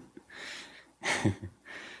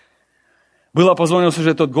 Было позволено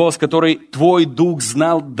услышать тот голос, который твой дух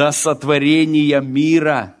знал до сотворения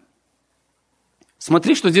мира.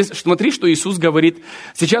 Смотри, что Иисус говорит.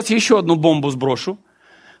 Сейчас я еще одну бомбу сброшу.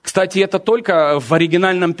 Кстати, это только в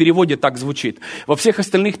оригинальном переводе так звучит. Во всех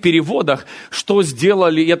остальных переводах, что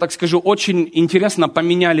сделали, я так скажу, очень интересно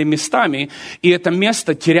поменяли местами, и это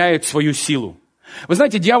место теряет свою силу. Вы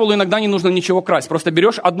знаете, дьяволу иногда не нужно ничего красть. Просто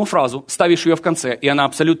берешь одну фразу, ставишь ее в конце, и она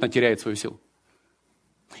абсолютно теряет свою силу.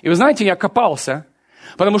 И вы знаете, я копался,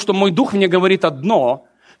 потому что мой дух мне говорит одно.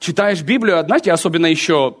 Читаешь Библию, знаете, особенно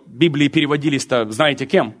еще Библии переводились-то, знаете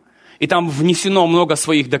кем? И там внесено много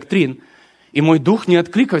своих доктрин. И мой дух не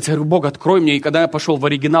откликается. Я говорю: Бог, открой мне. И когда я пошел в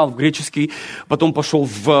оригинал, в греческий, потом пошел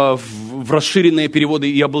в расширенные переводы,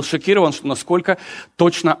 и я был шокирован, что насколько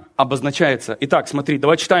точно обозначается. Итак, смотри,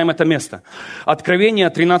 давай читаем это место. Откровение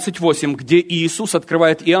 13:8, где Иисус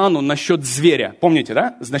открывает Иоанну насчет зверя. Помните,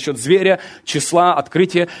 да? Насчет зверя, числа,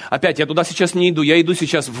 открытия. Опять, я туда сейчас не иду. Я иду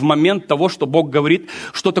сейчас в момент того, что Бог говорит,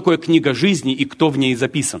 что такое книга жизни и кто в ней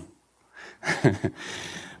записан.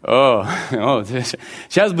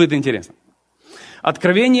 Сейчас будет интересно.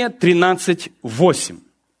 Откровение 13:8.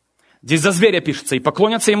 Здесь за зверя пишется: «И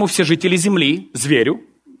поклонятся ему все жители земли», зверю,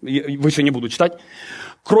 выше не буду читать,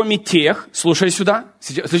 «кроме тех», слушай сюда,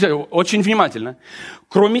 слушай, очень внимательно,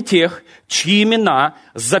 «кроме тех, чьи имена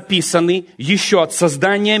записаны еще от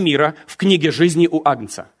создания мира в книге жизни у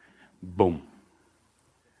Агнца». Бум.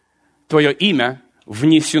 Твое имя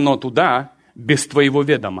внесено туда без твоего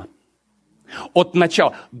ведома. От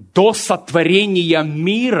начала до сотворения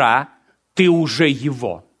мира ты уже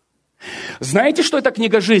Его. Знаете, что это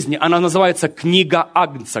книга жизни? Она называется книга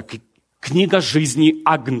Агнца, книга жизни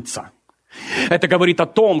Агнца. Это говорит о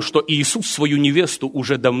том, что Иисус свою невесту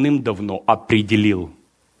уже давным-давно определил.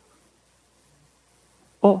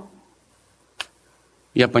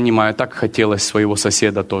 Я понимаю, так хотелось своего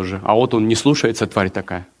соседа тоже. А вот он не слушается, тварь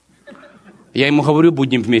такая. Я ему говорю: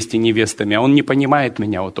 будем вместе невестами, а он не понимает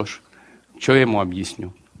меня, вот уж. Что я ему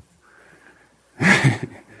объясню?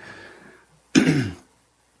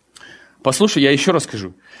 Послушай, я еще раз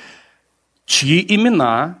скажу. Чьи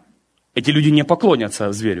имена, эти люди не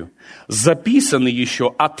поклонятся зверю, записаны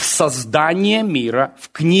еще от создания мира в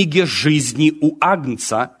книге жизни у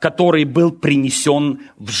Агнца, который был принесен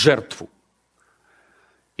в жертву.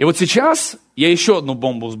 И вот сейчас я еще одну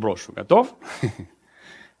бомбу сброшу. Готов?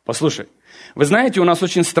 Послушай, вы знаете, у нас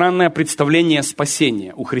очень странное представление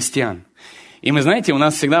спасения у христиан. И мы, знаете, у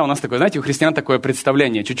нас такое, знаете, у христиан такое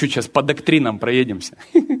представление, чуть-чуть сейчас по доктринам проедемся.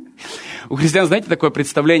 У христиан, знаете, такое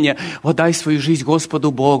представление: вот дай свою жизнь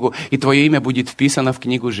Господу Богу, и твое имя будет вписано в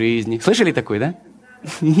книгу жизни. Слышали такое, да?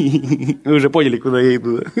 Вы уже поняли, куда я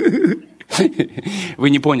иду. Вы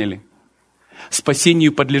не поняли.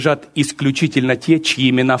 Спасению подлежат исключительно те,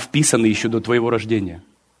 чьи имена вписаны еще до твоего рождения.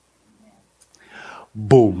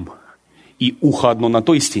 Бум. И ухо одно на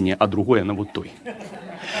той стене, а другое на вот той.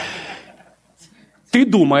 Ты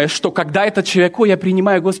думаешь, что когда этот человек, я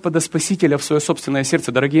принимаю Господа Спасителя в свое собственное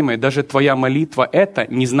сердце, дорогие мои, даже твоя молитва это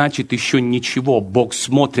не значит еще ничего. Бог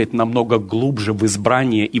смотрит намного глубже в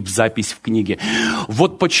избрание и в запись в книге.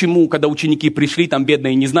 Вот почему, когда ученики пришли, там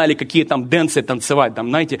бедные, не знали, какие там дэнсы танцевать, там,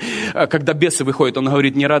 знаете, когда бесы выходят, он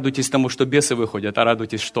говорит, не радуйтесь тому, что бесы выходят, а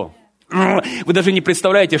радуйтесь что? Вы даже не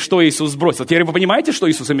представляете, что Иисус сбросил. Теперь вы понимаете, что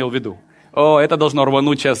Иисус имел в виду? О, это должно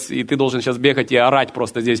рвануть сейчас, и ты должен сейчас бегать и орать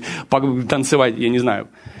просто здесь, танцевать, я не знаю.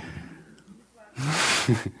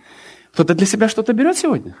 Кто-то для себя что-то берет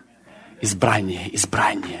сегодня? Избрание,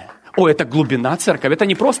 избрание. О, это глубина церковь, это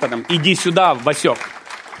не просто там, иди сюда, Васек,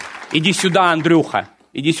 иди сюда, Андрюха,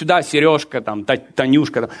 иди сюда, Сережка, там,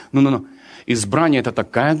 Танюшка. Ну. Избрание это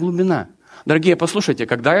такая глубина. Дорогие, послушайте,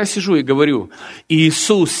 когда я сижу и говорю,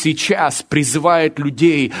 Иисус сейчас призывает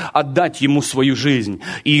людей отдать Ему свою жизнь,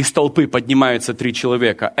 и из толпы поднимаются 3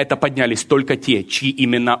 человека, это поднялись только те, чьи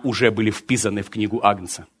имена уже были вписаны в книгу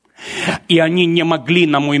Агнца. И они не могли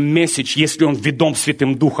на мой месседж, если он ведом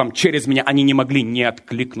Святым Духом через меня, они не могли не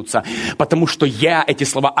откликнуться, потому что эти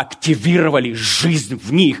слова активировали жизнь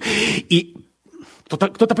в них. И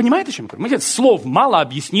кто-то понимает, о чем я говорю? Слов мало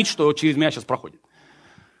объяснить, что через меня сейчас проходит.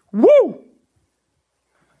 Woo!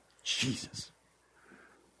 Jesus.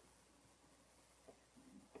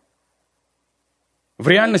 В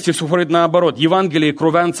реальности все говорит наоборот. Евангелие и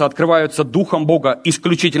кровянца открываются Духом Бога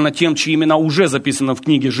исключительно тем, чьи имена уже записаны в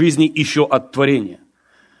книге жизни еще от творения.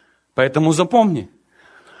 Поэтому запомни.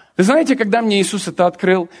 Вы знаете, когда мне Иисус это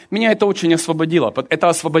открыл, меня это очень освободило. Это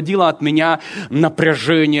освободило от меня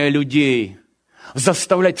напряжение людей.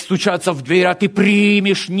 Заставлять стучаться в дверь, а ты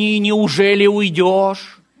примешь, неужели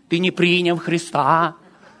уйдешь? Ты не принял Христа.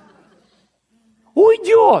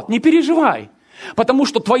 Уйдет, не переживай. Потому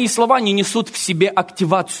что твои слова не несут в себе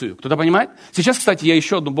активацию. Кто-то понимает? Сейчас, кстати, я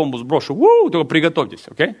еще одну бомбу сброшу. Только приготовьтесь,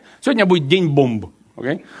 окей? Сегодня будет день бомб,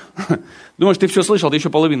 окей? Думаешь, ты все слышал, ты еще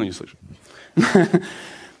половину не слышишь.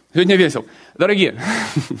 Сегодня весел. Дорогие,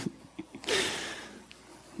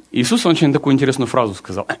 Иисус очень такую интересную фразу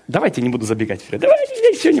сказал. Давайте не буду забегать вперед. Давайте я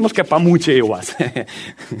еще немножко помучаю вас.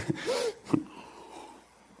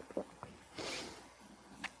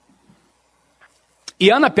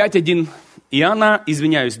 Иоанна 5:1. Иоанна,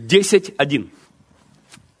 10:1.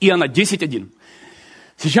 Иоанна 10:1.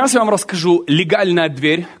 Сейчас я вам расскажу легальная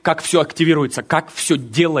дверь, как все активируется, как все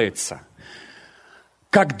делается,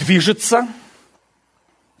 как движется.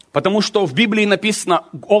 Потому что в Библии написано,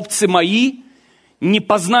 овцы мои не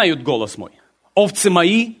познают голос мой. Овцы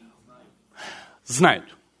мои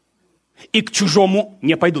знают. И к чужому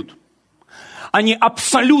не пойдут. Они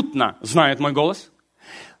абсолютно знают мой голос.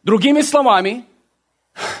 Другими словами,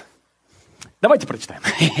 давайте прочитаем.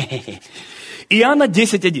 Иоанна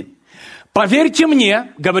 10:1. Поверьте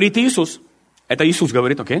мне, говорит Иисус. Это Иисус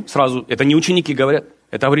говорит, окей? Сразу, это не ученики говорят.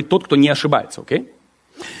 Это говорит тот, кто не ошибается, окей?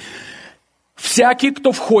 Всякий,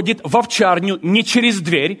 кто входит в овчарню не через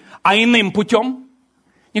дверь, а иным путем.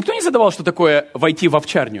 Никто не задавал, что такое войти в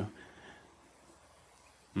овчарню?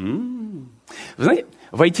 Вы знаете,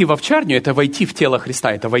 войти в овчарню – это войти в тело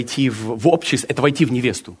Христа, это войти в общество, это войти в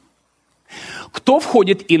невесту. Кто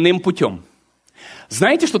входит иным путем?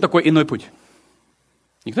 Знаете, что такое иной путь?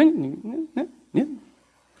 Никто? Нет?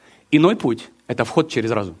 Иной путь – это вход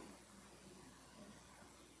через разум.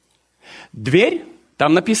 Дверь,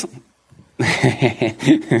 там написано.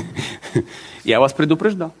 Я вас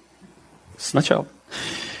предупреждал. Сначала.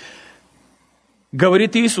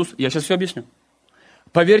 Говорит Иисус, я сейчас все объясню.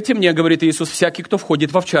 Поверьте мне, говорит Иисус, всякий, кто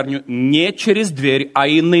входит в овчарню не через дверь, а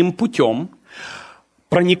иным путем,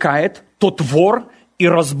 проникает тот вор и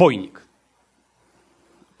разбойник.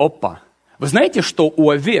 Опа. Вы знаете, что у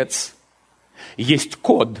овец есть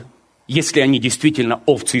код, если они действительно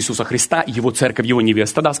овцы Иисуса Христа, Его церковь, Его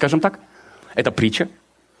невеста, да, скажем так? Это притча.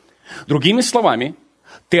 Другими словами,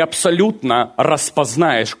 ты абсолютно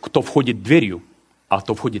распознаешь, кто входит дверью, а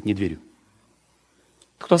кто входит не дверью.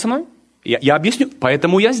 Кто со мной? Я объясню.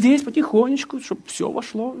 Поэтому я здесь потихонечку, чтобы все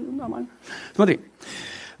вошло нормально. Смотри.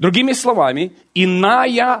 Другими словами,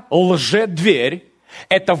 иная лжедверь –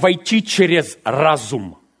 это войти через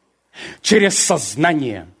разум, через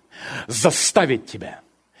сознание, заставить тебя.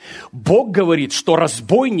 Бог говорит, что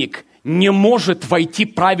разбойник не может войти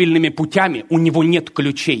правильными путями, у него нет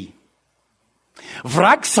ключей.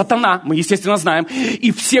 Враг сатана, мы, естественно, знаем,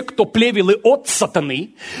 и все, кто плевелы от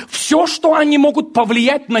сатаны, все, что они могут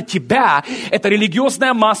повлиять на тебя, это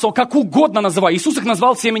религиозная масса, как угодно называй. Иисус их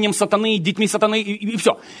назвал семенем сатаны, детьми сатаны и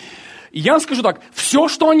все. Я скажу так, все,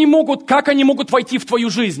 что они могут, как они могут войти в твою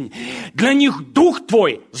жизнь, для них дух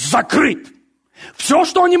твой закрыт. Все,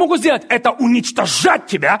 что они могут сделать, это уничтожать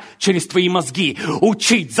тебя через твои мозги,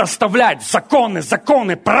 учить, заставлять,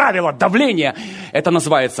 законы, правила, давление. Это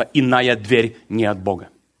называется иная дверь не от Бога.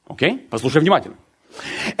 Окей? Послушай внимательно.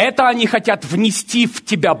 Это они хотят внести в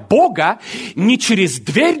тебя Бога не через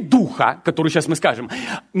дверь духа, которую сейчас мы скажем,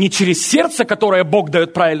 не через сердце, которое Бог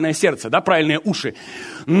дает правильное сердце, да, правильные уши,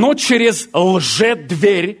 но через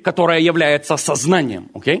лжедверь, которая является сознанием.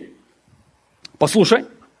 Окей? Послушай.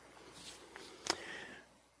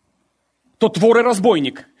 Тот вор и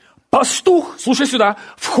разбойник. Пастух, слушай сюда,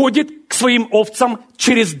 входит к своим овцам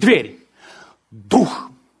через дверь. Дух.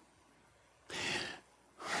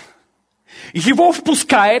 Его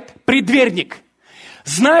впускает предверник.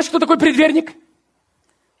 Знаешь, кто такой предверник?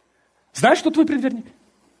 Знаешь, кто твой предверник?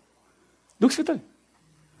 Дух Святой.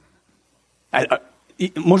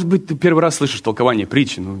 Может быть, ты первый раз слышишь толкование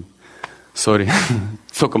притчи. Ну, сори,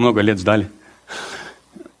 столько много лет ждали.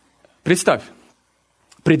 Представь,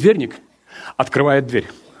 предверник открывает дверь.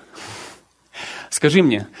 Скажи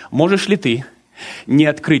мне, можешь ли ты не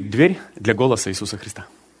открыть дверь для голоса Иисуса Христа?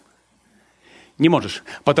 Не можешь,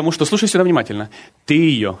 потому что, слушай сюда внимательно, ты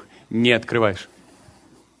ее не открываешь.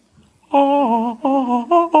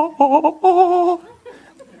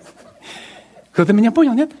 Кто-то меня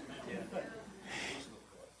понял, нет?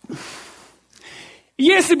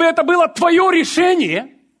 Если бы это было твое решение,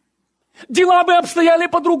 дела бы обстояли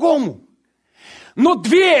по-другому. Но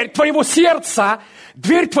дверь твоего сердца,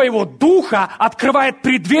 дверь твоего духа открывает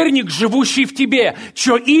предверник, живущий в тебе,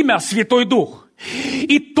 чье имя Святой Дух.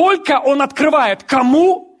 И только он открывает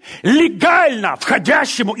кому? Легально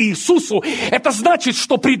входящему Иисусу. Это значит,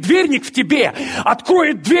 что предверник в тебе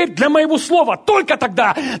откроет дверь для моего слова только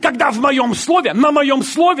тогда, когда в моем слове, на моем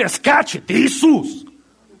слове скачет Иисус.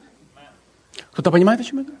 Кто-то понимает, о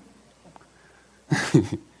чем это?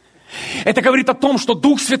 Это говорит о том, что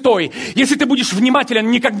Дух Святой, если ты будешь внимателен,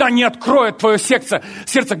 никогда не откроет твое сердце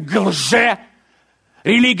к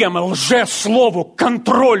лже-религиям, лже-слову,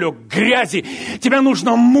 контролю, грязи. Тебя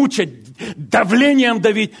нужно мучать, давлением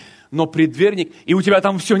давить. Но предверник, и у тебя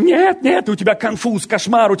там все нет, и у тебя конфуз,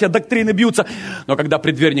 кошмар, у тебя доктрины бьются. Но когда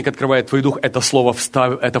предверник открывает твой дух, это слово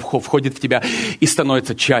это входит в тебя и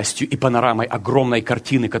становится частью и панорамой огромной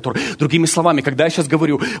картины, которая, другими словами, когда я сейчас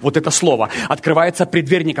говорю, вот это слово открывается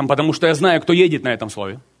предверником, потому что я знаю, кто едет на этом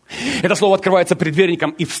слове. Это слово открывается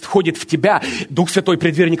предверником и входит в тебя. Дух Святой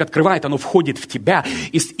предверник открывает, оно входит в тебя.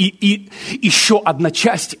 И еще одна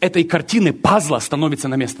часть этой картины, пазла, становится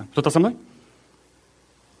на место. Кто-то со мной?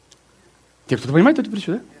 Те, кто-то понимает эту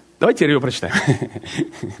притчу, да? Давайте ее прочитаем.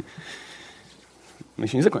 Мы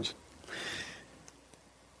еще не закончили.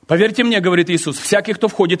 Поверьте мне, говорит Иисус, всякий, кто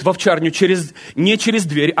входит в овчарню не через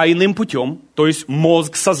дверь, а иным путем, то есть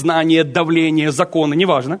мозг, сознание, давление, законы,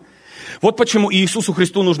 неважно. Вот почему Иисусу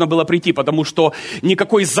Христу нужно было прийти, потому что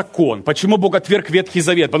никакой закон. Почему Бог отверг Ветхий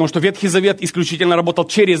Завет? Потому что Ветхий Завет исключительно работал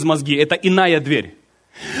через мозги. Это иная дверь.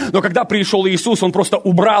 Но когда пришел Иисус, Он просто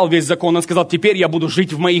убрал весь закон. Он сказал, теперь я буду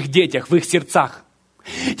жить в моих детях, в их сердцах.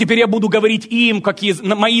 Теперь я буду говорить им, какие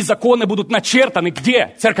мои законы будут начертаны.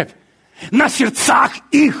 Где, церковь? На сердцах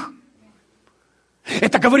их.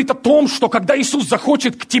 Это говорит о том, что когда Иисус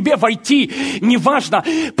захочет к тебе войти, неважно,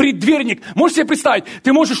 предверник, можешь себе представить,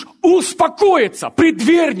 ты можешь успокоиться,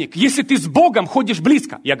 предверник, если ты с Богом ходишь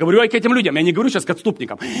близко. Я говорю к этим людям, я не говорю сейчас к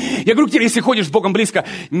отступникам. Я говорю к тебе, если ходишь с Богом близко,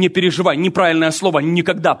 не переживай, неправильное слово,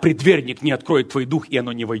 никогда предверник не откроет твой дух, и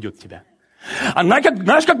оно не войдет в тебя. А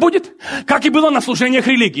знаешь, как будет? Как и было на служениях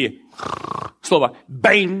религии. Слово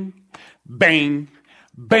 «бэнг», «бэнг»,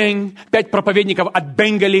 «бэнг», 5 проповедников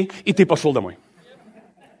отбэнгали, и ты пошел домой.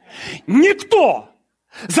 Никто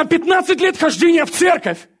за 15 лет хождения в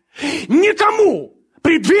церковь никому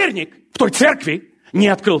предверник в той церкви не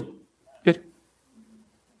открыл дверь.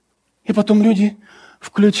 И потом люди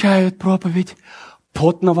включают проповедь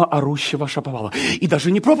потного орущего шаповала. И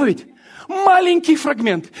даже не проповедь, маленький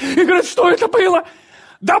фрагмент. И говорят, что это было?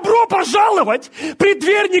 Добро пожаловать!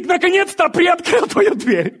 Предверник наконец-то приоткрыл твою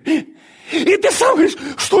дверь. И ты сам говоришь,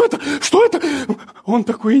 что это? Что это? Он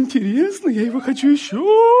такой интересный, я его хочу еще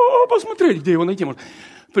посмотреть. Где его найти можно?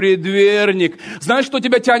 Предверник. Знаешь, что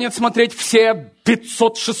тебя тянет смотреть все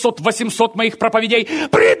 500, 600, 800 моих проповедей?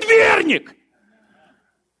 Предверник!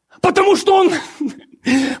 Потому что он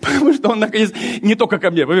наконец, не только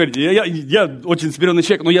ко мне, поверьте, я очень смиренный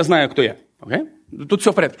человек, но я знаю, кто я. Okay? Тут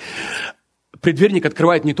все в порядке. Предверник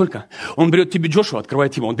открывает не только. Он берет тебе Джошуа,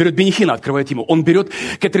 открывает ему. Он берет Бенихина, открывает ему. Он берет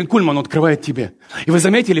Кэтрин Кульман, он открывает тебе. И вы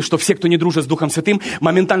заметили, что все, кто не дружит с Духом Святым,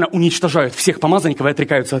 моментально уничтожают всех помазанников и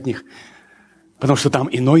отрекаются от них. Потому что там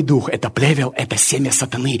иной дух, это плевел, это семя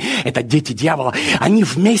сатаны, это дети дьявола. Они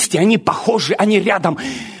вместе, они похожи, они рядом.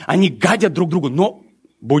 Они гадят друг другу, но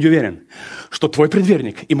будь уверен, что твой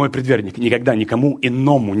предверник и мой предверник никогда никому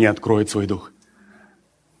иному не откроет свой дух.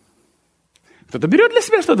 Кто-то берет для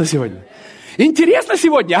себя что-то сегодня? Интересно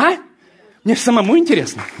сегодня, а? Мне же самому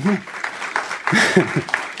интересно.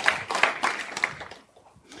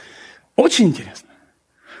 Очень интересно.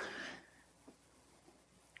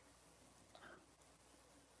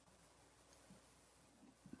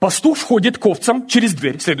 Пастух входит к овцам через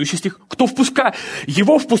дверь. Следующий стих. Кто впускает?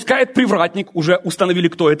 Его впускает привратник. Уже установили,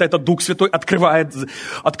 кто это. Это Дух Святой открывает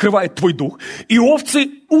твой дух. И овцы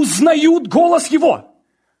узнают голос его.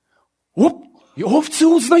 Оп, и овцы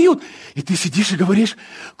узнают. И ты сидишь и говоришь,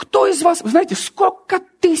 кто из вас... Вы знаете, сколько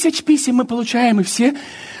тысяч писем мы получаем, и все,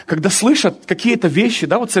 когда слышат какие-то вещи,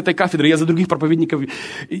 да, вот с этой кафедры, я за других проповедников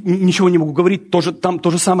ничего не могу говорить, тоже, там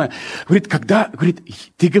то же самое. Говорит,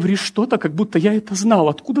 ты говоришь что-то, как будто я это знал.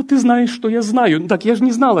 Откуда ты знаешь, что я знаю? Ну, так я же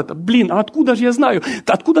не знал это. А откуда же я знаю?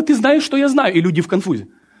 Откуда ты знаешь, что я знаю? И люди в конфузе.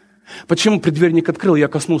 Почему предверник открыл? Я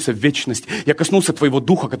коснулся вечности. Я коснулся твоего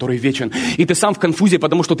духа, который вечен. И ты сам в конфузе,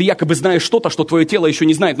 потому что ты якобы знаешь что-то, что твое тело еще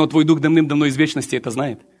не знает, но твой дух давным-давно из вечности это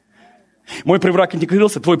знает. Мой привратник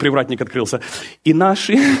открылся, твой привратник открылся. И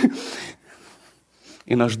наш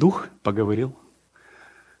дух поговорил.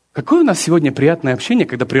 Какое у нас сегодня приятное общение,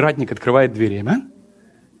 когда привратник открывает двери, а?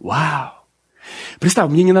 Вау!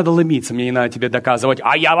 Представь, мне не надо ломиться, мне не надо тебе доказывать.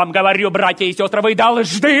 А я вам говорю, братья и сестры, вы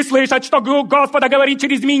должны слышать, что Господа говорит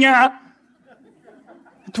через меня.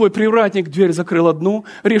 Твой привратник дверь закрыл одну,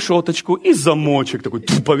 решеточку и замочек такой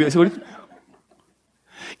повесил.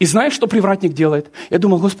 И знаешь, что привратник делает? Я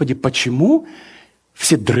думал, Господи, почему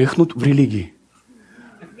все дрыхнут в религии?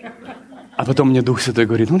 А потом мне Дух Святой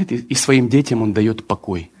говорит, и своим детям он дает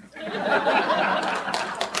покой.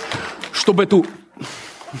 Чтобы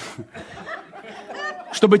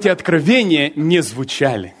эти откровения не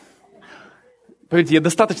звучали. Поверьте, я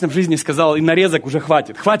достаточно в жизни сказал, и нарезок уже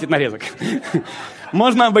хватит. Хватит нарезок.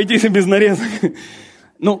 Можно обойтись и без нарезок.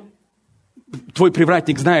 Твой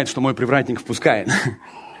привратник знает, что мой привратник впускает.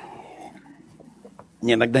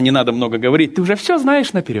 Мне иногда не надо много говорить. Ты уже все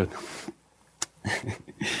знаешь наперед.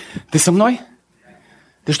 Ты со мной?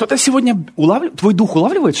 Ты что-то сегодня улавливаешь? Твой дух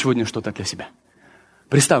улавливает сегодня что-то для себя?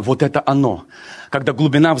 Представь, вот это оно, когда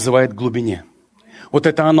глубина взывает к глубине. Вот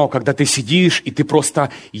это оно, когда ты сидишь, и ты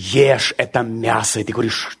просто ешь это мясо, и ты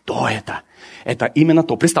говоришь, что это? Это именно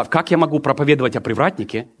то. Представь, как я могу проповедовать о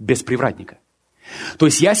привратнике без привратника? То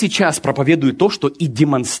есть я сейчас проповедую то, что и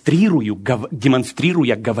демонстрируя,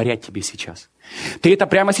 говоря тебе сейчас. Ты это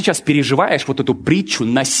прямо сейчас переживаешь, вот эту притчу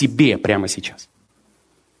на себе прямо сейчас.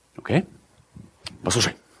 Окей?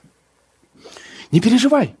 Послушай. Не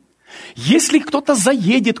переживай. Если кто-то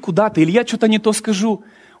заедет куда-то, или я что-то не то скажу,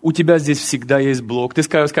 у тебя здесь всегда есть блок. Ты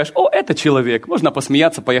скажешь, это человек, можно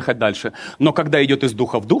посмеяться, поехать дальше. Но когда идет из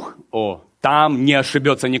духа в дух, там не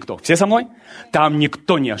ошибется никто. Все со мной? Там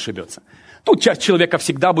никто не ошибется. Тут часть человека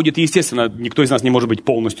всегда будет, естественно, никто из нас не может быть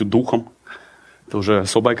полностью духом. Это уже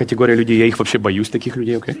особая категория людей, я их вообще боюсь, таких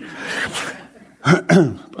людей, окей?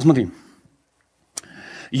 Посмотри.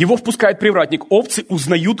 Его впускает привратник, овцы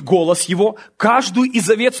узнают голос его. Каждую из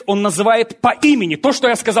овец он называет по имени. То, что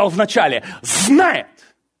я сказал в начале. Знает.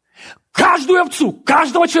 Каждую овцу,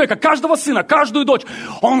 каждого человека, каждого сына, каждую дочь.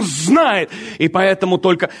 Он знает. И поэтому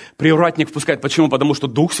только привратник впускает. Почему? Потому что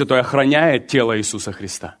Дух Святой охраняет тело Иисуса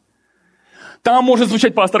Христа. Там может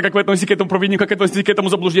звучать пастор, как вы относитесь к этому проведению, как относитесь к этому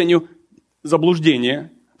заблуждению.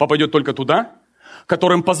 Заблуждение попадет только туда,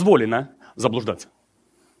 которым позволено заблуждаться.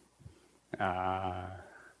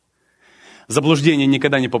 Заблуждение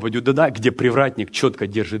никогда не попадет туда, где привратник четко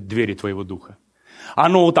держит двери твоего духа.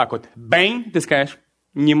 Оно вот так вот, бэнь, ты скажешь,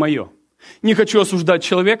 не мое. Не хочу осуждать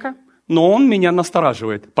человека, но он меня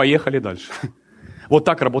настораживает. Поехали дальше. Вот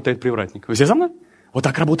так работает привратник. Вы все со мной? Вот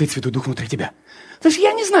так работает Святой Дух внутри тебя. То есть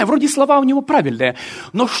я не знаю, вроде слова у него правильные,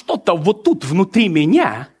 но что-то вот тут внутри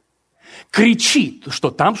меня кричит,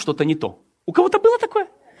 что там что-то не то. У кого-то было такое?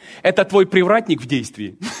 Это твой привратник в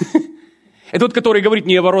действии. Это тот, который говорит,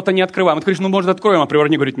 не, ворота не открываем. Ты говоришь, может, откроем, а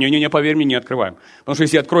привратник говорит, не, поверь мне, не открываем. Потому что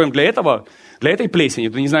если откроем для этой плесени,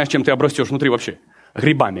 ты не знаешь, чем ты обрастешь внутри вообще.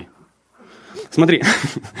 Грибами. Смотри.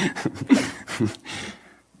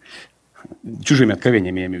 Чужими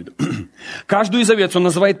откровениями, я имею в виду. Каждую из овец он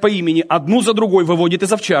называет по имени, одну за другой выводит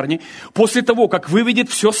из овчарни. После того, как выведет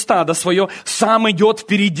все стадо свое, сам идет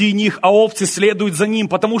впереди них, а овцы следуют за ним,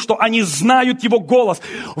 потому что они знают его голос.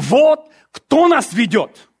 Вот кто нас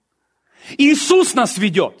ведет. Иисус нас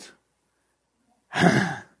ведет.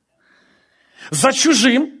 За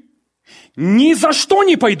чужим ни за что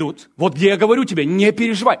не пойдут. Вот где я говорю тебе, не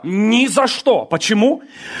переживай, ни за что. Почему?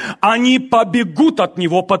 Они побегут от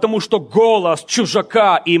него, потому что голос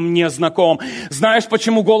чужака им не знаком. Знаешь,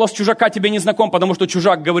 почему голос чужака тебе не знаком? Потому что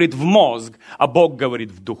чужак говорит в мозг, а Бог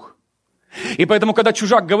говорит в дух. И поэтому, когда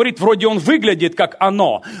чужак говорит, вроде он выглядит как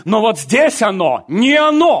оно, но вот здесь оно, не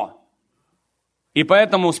оно. И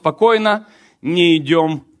поэтому спокойно не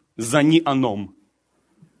идем за не оном.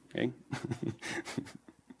 Okay?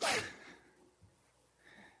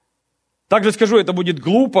 Также скажу, это будет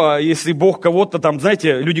глупо, если Бог кого-то там,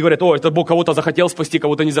 знаете, люди говорят, о, это Бог кого-то захотел спасти,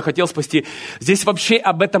 кого-то не захотел спасти. Здесь вообще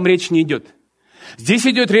об этом речь не идет. Здесь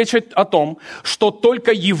идет речь о том, что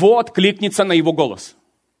только его откликнется на его голос.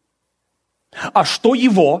 А что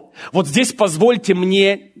его? Вот здесь позвольте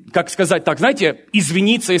мне, как сказать так, знаете,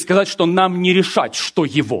 извиниться и сказать, что нам не решать, что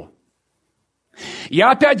его.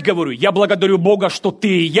 Я опять говорю, я благодарю Бога, что ты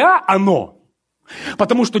и я, оно.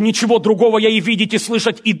 Потому что ничего другого я и видеть, и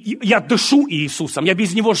слышать, и я дышу Иисусом, я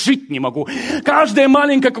без Него жить не могу. Каждое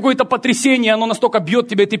маленькое какое-то потрясение, оно настолько бьет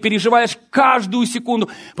тебя, и ты переживаешь каждую секунду.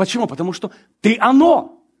 Почему? Потому что ты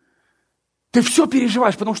оно. Ты все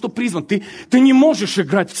переживаешь, потому что призван. Ты не можешь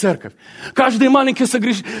играть в церковь. Каждое маленькое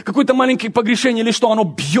какое-то маленькое погрешение или что, оно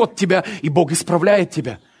бьет тебя, и Бог исправляет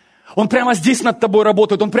тебя. Он прямо здесь над тобой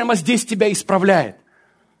работает, Он прямо здесь тебя исправляет.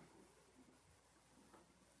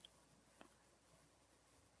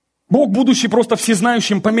 Бог, будучи просто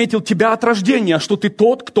всезнающим, пометил тебя от рождения, что ты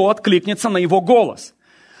тот, кто откликнется на Его голос.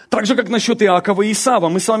 Так же, как насчет Иакова и Исава.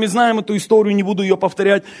 Мы с вами знаем эту историю, не буду ее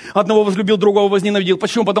повторять. Одного возлюбил, другого возненавидел.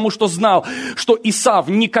 Почему? Потому что знал, что Исав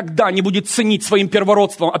никогда не будет ценить своим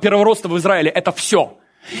первородством, а первородство в Израиле – это все.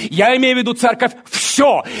 Я имею в виду церковь,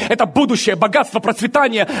 все. Это будущее, богатство,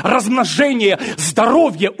 процветание, размножение,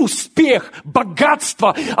 здоровье, успех,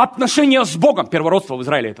 богатство, отношения с Богом. Первородство в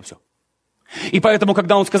Израиле – это все. И поэтому,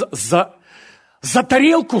 когда он сказал, за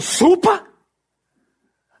тарелку супа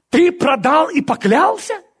ты продал и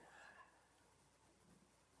поклялся?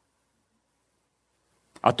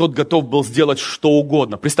 А тот готов был сделать что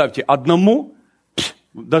угодно. Представьте, одному,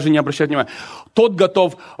 даже не обращать внимания, тот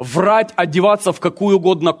готов врать, одеваться в какую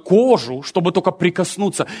угодно кожу, чтобы только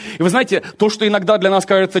прикоснуться. И вы знаете, то, что иногда для нас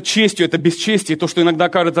кажется честью, это бесчестие. То, что иногда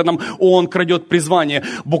кажется нам, он крадет призвание.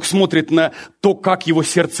 Бог смотрит на то, как его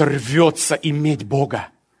сердце рвется иметь Бога.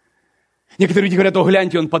 Некоторые люди говорят, о,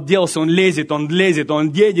 гляньте, он подделался, он лезет, он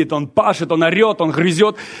едет, он пашет, он орет, он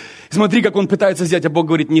грызет. Смотри, как он пытается взять. А Бог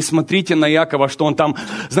говорит, не смотрите на Иакова, что он там,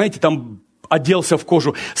 знаете, там оделся в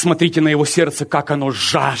кожу. Смотрите на его сердце, как оно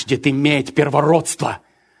жаждет иметь первородство.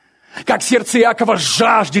 Как сердце Иакова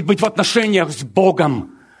жаждет быть в отношениях с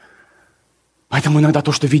Богом. Поэтому иногда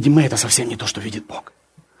то, что видим мы, это совсем не то, что видит Бог.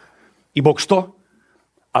 И Бог что?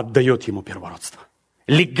 Отдает ему первородство.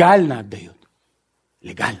 Легально отдает.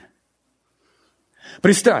 Легально.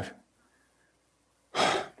 Представь,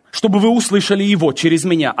 чтобы вы услышали Его через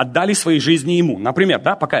меня, отдали свои жизни Ему. Например,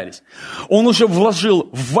 да, покаялись. Он уже вложил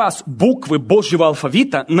в вас буквы Божьего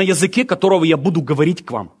алфавита на языке, которого я буду говорить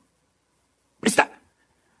к вам. Представь.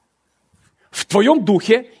 В твоем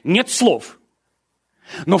духе нет слов,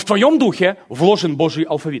 но в твоем духе вложен Божий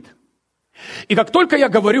алфавит. И как только я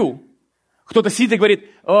говорю, кто-то сидит и говорит,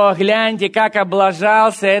 о, гляньте, как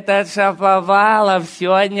облажался этот Шаповалов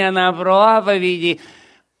сегодня на проповеди.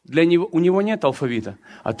 У него нет алфавита.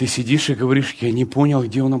 А ты сидишь и говоришь, я не понял,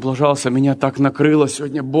 где он облажался, меня так накрыло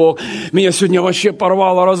сегодня Бог, меня сегодня вообще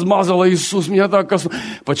порвало, размазало Иисус, меня так коснулся.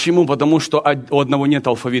 Почему? Потому что у одного нет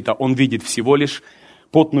алфавита, он видит всего лишь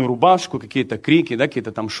потную рубашку, какие-то крики, да,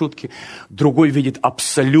 какие-то там шутки. Другой видит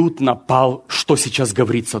абсолютно, что сейчас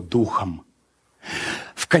говорится духом.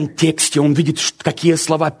 В контексте он видит, какие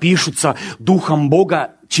слова пишутся Духом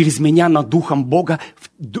Бога через меня на Духом Бога,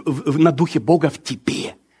 на Духе Бога в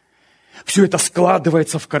тебе. Все это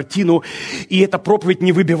складывается в картину, и эта проповедь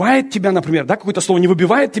не выбивает тебя, например, да, какое-то слово не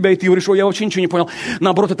выбивает тебя, и ты говоришь, о, я вообще ничего не понял.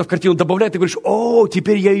 Наоборот, это в картину добавляет, и говоришь, о,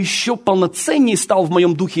 теперь я еще полноценнее стал в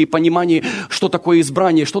моем духе и понимании, что такое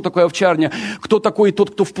избрание, что такое овчарня, кто такой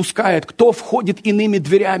тот, кто впускает, кто входит иными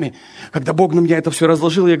дверями. Когда Бог на меня это все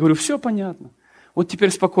разложил, я говорю, все понятно. Вот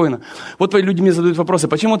теперь спокойно. Вот люди мне задают вопросы,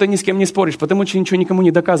 почему ты ни с кем не споришь? Потому что ничего никому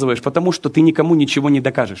не доказываешь, потому что ты никому ничего не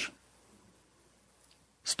докажешь.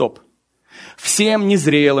 Стоп. Всем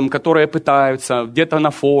незрелым, которые пытаются где-то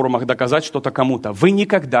на форумах доказать что-то кому-то, вы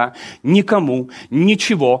никогда никому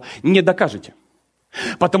ничего не докажете.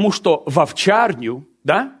 Потому что в овчарню,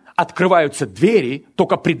 да, открываются двери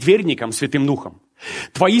только предверникам Святым Духом.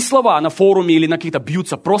 Твои слова на форуме или на каких-то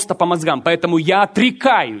бьются просто по мозгам. Поэтому я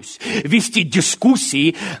отрекаюсь вести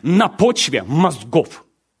дискуссии на почве мозгов.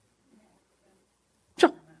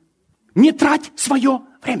 Все. Не трать свое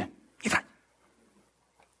время. Не трать.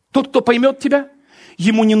 Тот, кто поймет тебя,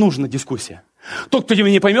 ему не нужна дискуссия. Тот, кто тебя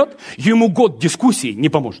не поймет, ему год дискуссии не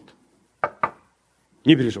поможет.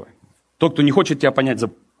 Не переживай. Тот, кто не хочет тебя понять,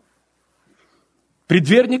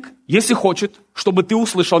 предверник, если хочет, чтобы ты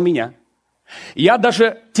услышал меня, я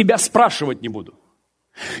даже тебя спрашивать не буду.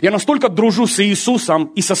 Я настолько дружу с Иисусом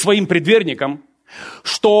и со своим предверником,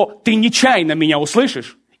 что ты нечаянно меня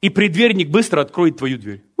услышишь, и предверник быстро откроет твою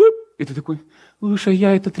дверь. И ты такой: слушай,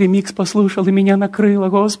 я этот ремикс послушал, и меня накрыло,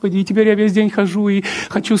 Господи, и теперь я весь день хожу и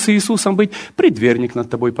хочу с Иисусом быть. Предверник над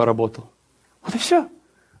тобой поработал. Вот и все.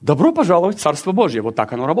 Добро пожаловать в Царство Божье. Вот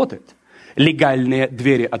так оно работает. Легальные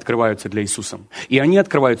двери открываются для Иисуса. И они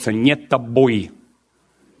открываются не тобой.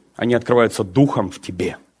 Они открываются Духом в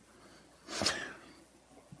тебе.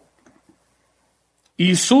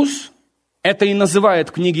 Иисус это и называет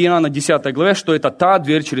в книге Иоанна 10 главе, что это та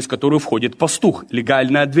дверь, через которую входит пастух.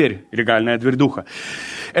 Легальная дверь Духа.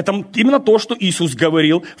 Это именно то, что Иисус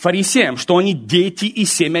говорил фарисеям, что они дети и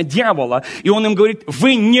семя дьявола. И Он им говорит: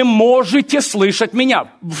 вы не можете слышать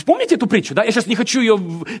меня. Помните эту притчу? Да? Я сейчас не хочу ее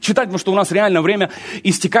читать, потому что у нас реально время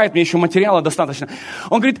истекает, мне еще материала достаточно.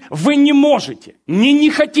 Он говорит: вы не можете, не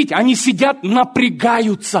хотите. Они сидят,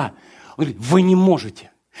 напрягаются. Он говорит: вы не можете.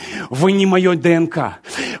 Вы не мое ДНК.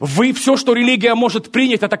 Вы все, что религия может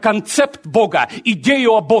принять, это концепт Бога,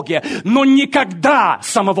 идею о Боге, но никогда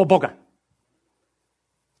самого Бога.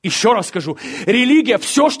 Еще раз скажу, религия,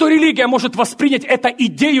 все, что религия может воспринять, это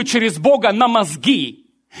идею через Бога на мозги,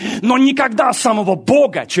 но никогда самого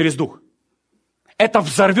Бога через Дух. Это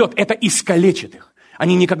взорвет, это искалечит их.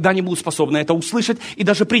 Они никогда не будут способны это услышать и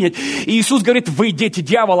даже принять. И Иисус говорит: вы дети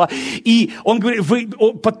дьявола. И Он говорит: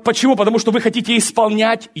 почему? Потому что вы хотите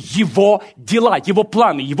исполнять Его дела, Его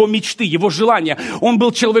планы, Его мечты, Его желания. Он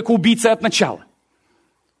был человекоубийцей от начала.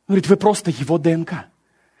 Он говорит: вы просто Его ДНК.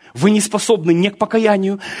 Вы не способны ни к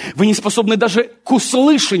покаянию, вы не способны даже к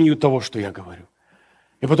услышанию того, что я говорю.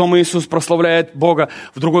 И потом Иисус прославляет Бога.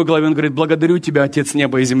 В другой главе Он говорит: благодарю Тебя, Отец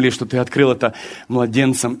неба и земли, что Ты открыл это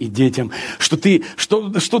младенцам и детям. Что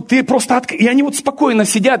Ты просто открыл. И они вот спокойно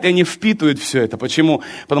сидят, и они впитывают все это. Почему?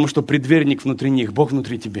 Потому что предверник внутри них, Бог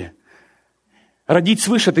внутри тебе. Родить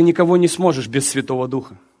свыше ты никого не сможешь без Святого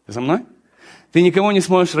Духа. Ты за мной? Ты никого не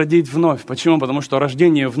сможешь родить вновь. Почему? Потому что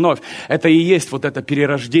рождение вновь, это и есть вот это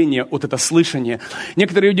перерождение, вот это слышание.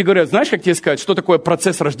 Некоторые люди говорят: знаешь, как тебе сказать, что такое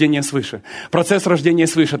процесс рождения свыше? Процесс рождения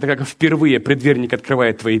свыше – это как впервые предверник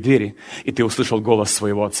открывает твои двери, и ты услышал голос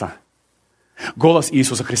своего Отца. Голос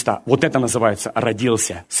Иисуса Христа. Вот это называется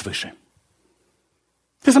 «родился свыше».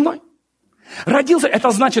 Ты за мной? Родился,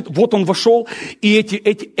 это значит, вот он вошел, и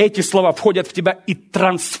эти слова входят в тебя и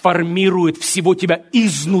трансформируют всего тебя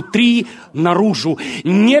изнутри наружу.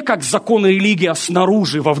 Не как законы религии, а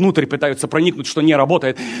снаружи, вовнутрь пытаются проникнуть, что не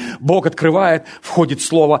работает. Бог открывает, входит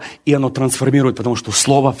Слово, и оно трансформирует, потому что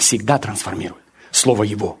Слово всегда трансформирует. Слово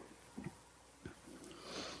Его.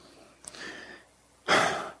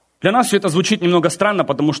 Для нас все это звучит немного странно,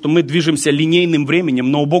 потому что мы движемся линейным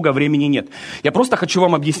временем, но у Бога времени нет. Я просто хочу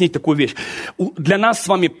вам объяснить такую вещь. Для нас с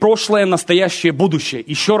вами прошлое, настоящее, будущее.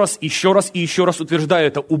 Еще раз утверждаю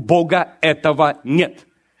это. У Бога этого нет.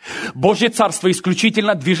 Божье Царство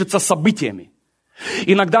исключительно движется событиями.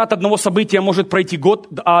 Иногда от одного события может пройти год,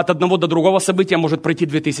 а от одного до другого события может пройти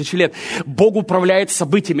 2000 лет. Бог управляет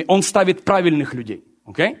событиями. Он ставит правильных людей.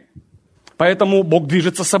 Okay? Поэтому Бог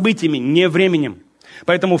движется событиями, не временем.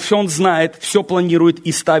 Поэтому все Он знает, все планирует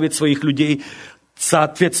и ставит своих людей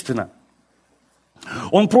соответственно.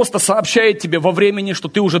 Он просто сообщает тебе во времени, что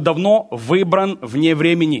ты уже давно выбран вне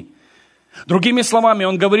времени. Другими словами,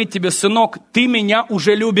 Он говорит тебе: сынок, ты меня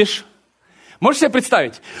уже любишь. Можешь себе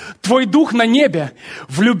представить? Твой дух на небе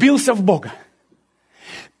влюбился в Бога.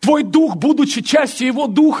 Твой дух, будучи частью Его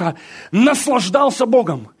духа, наслаждался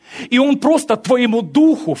Богом. И Он просто твоему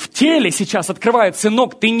духу в теле сейчас открывает: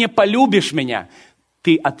 сынок, ты не полюбишь меня.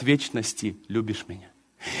 Ты от вечности любишь меня.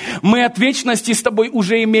 Мы от вечности с тобой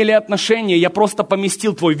уже имели отношения. Я просто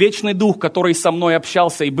поместил твой вечный дух, который со мной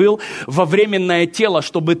общался и был, во временное тело,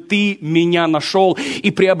 чтобы ты меня нашел и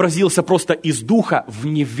преобразился просто из духа в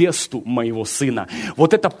невесту моего сына.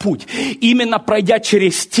 Вот это путь. Именно пройдя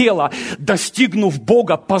через тело, достигнув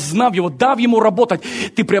Бога, познав Его, дав Ему работать,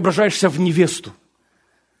 ты преображаешься в невесту.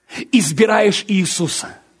 Избираешь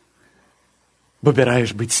Иисуса.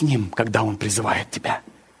 Выбираешь быть с Ним, когда Он призывает тебя.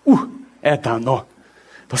 Это оно.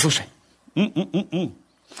 Послушай. Он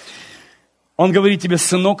говорит тебе: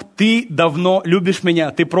 сынок, ты давно любишь меня.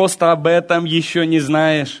 Ты просто об этом еще не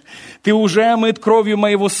знаешь. Ты уже омыт кровью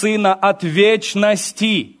моего сына от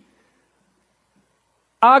вечности.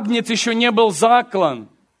 Агнец еще не был заклан.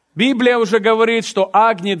 Библия уже говорит, что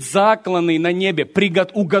агнец закланный на небе,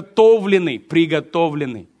 приготовленный.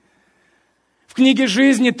 В книге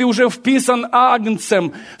жизни ты уже вписан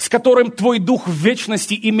агнцем, с которым твой дух в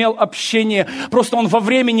вечности имел общение. Просто он во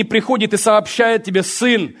времени приходит и сообщает тебе: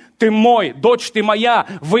 сын, ты мой, дочь ты моя,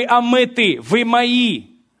 вы омыты, вы мои.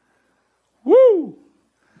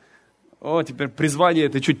 О, теперь призвание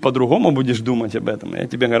ты чуть по-другому будешь думать об этом. Я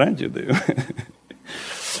тебе гарантию даю.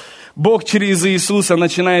 Бог через Иисуса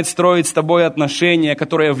начинает строить с тобой отношения,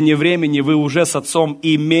 которые вне времени вы уже с Отцом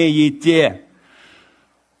имеете.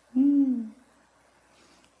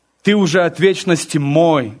 Ты уже от вечности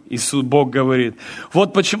мой, Иисус, Бог говорит.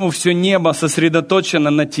 Вот почему все небо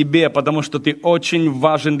сосредоточено на тебе, потому что ты очень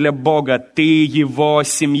важен для Бога. Ты Его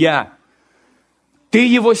семья. Ты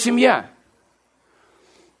Его семья.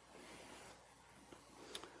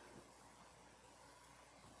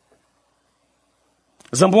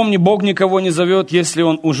 Запомни, Бог никого не зовет, если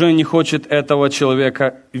Он уже не хочет этого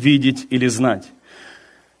человека видеть или знать.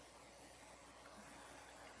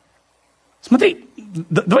 Смотри,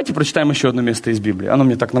 давайте прочитаем еще одно место из Библии. Оно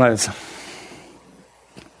мне так нравится.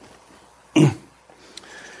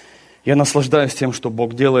 Я наслаждаюсь тем, что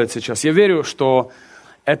Бог делает сейчас. Я верю, что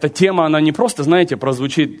эта тема, она не просто, знаете,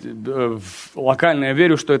 прозвучит локально. Я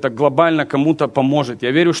верю, что это глобально кому-то поможет.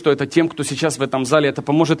 Я верю, что это тем, кто сейчас в этом зале, это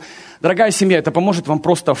поможет. Дорогая семья, это поможет вам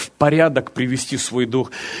просто в порядок привести свой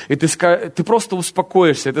дух. И ты просто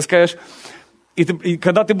успокоишься, и ты скажешь... И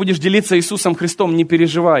когда ты будешь делиться Иисусом Христом, не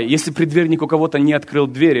переживай. Если предверник у кого-то не открыл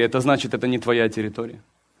двери, это значит, это не твоя территория.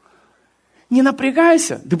 Не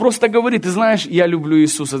напрягайся. Ты просто говори, ты знаешь, я люблю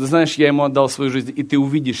Иисуса, ты знаешь, я Ему отдал свою жизнь. И ты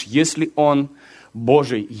увидишь, если Он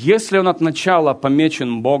Божий, если Он от начала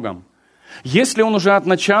помечен Богом, если Он уже от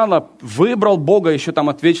начала выбрал Бога еще там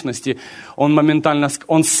от вечности, Он моментально,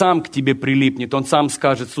 Он сам к тебе прилипнет, Он сам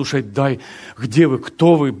скажет: слушай, где вы,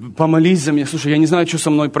 кто вы, помолись за меня, слушай, я не знаю, что со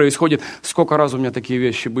мной происходит, сколько раз у меня такие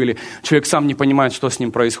вещи были, человек сам не понимает, что с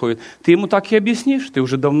ним происходит. Ты ему так и объяснишь, ты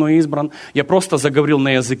уже давно избран. Я просто заговорил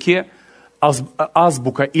на языке,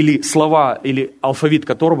 азбука или слова, или алфавит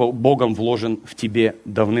которого Богом вложен в тебе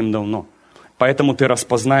давным-давно. Поэтому ты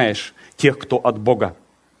распознаешь тех, кто от Бога.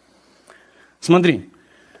 Смотри,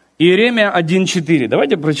 Иеремия 1:4.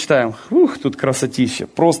 Давайте прочитаем. Тут красотища,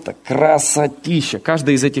 просто красотища.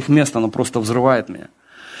 Каждое из этих мест, оно просто взрывает меня.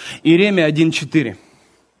 Иеремия 1:4.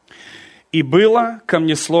 «И было ко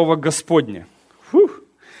мне слово Господне.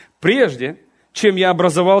 Прежде, чем я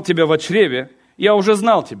образовал тебя во чреве, я уже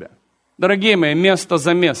знал тебя». Дорогие мои, место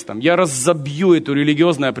за местом. Я разобью это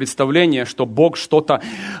религиозное представление, что Бог что-то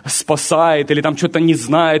спасает или там что-то не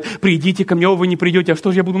знает. Придите ко мне, вы не придете. А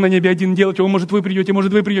что же я буду на небе один делать? О, может, вы придете,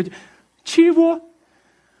 может, вы придете. Чего?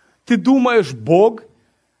 Ты думаешь, Бог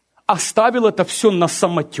оставил это все на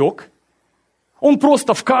самотек? Он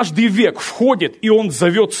просто в каждый век входит, и Он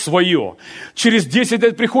зовет свое. Через 10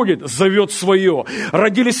 лет приходит, зовет свое.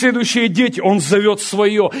 Родились следующие дети, Он зовет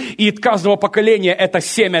свое. И от каждого поколения это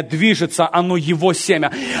семя движется, оно Его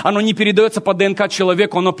семя. Оно не передается по ДНК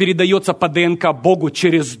человеку, оно передается по ДНК Богу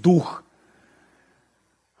через Дух.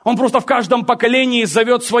 Он просто в каждом поколении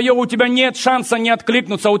зовет свое, у тебя нет шанса не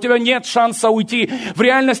откликнуться, у тебя нет шанса уйти. В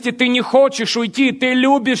реальности ты не хочешь уйти, ты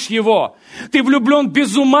любишь Его. Ты влюблен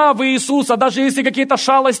без ума в Иисуса, даже если какие-то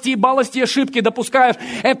шалости и балости и ошибки допускаешь,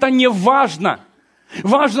 это не важно.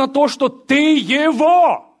 Важно то, что ты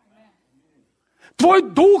Его. Твой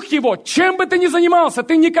дух Его, чем бы ты ни занимался,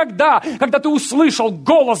 ты никогда, когда ты услышал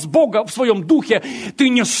голос Бога в своем духе, ты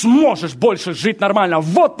не сможешь больше жить нормально.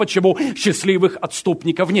 Вот почему счастливых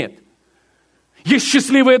отступников нет. Есть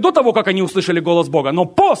счастливые до того, как они услышали голос Бога, но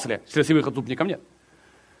после счастливых отступников нет.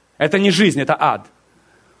 Это не жизнь, это ад.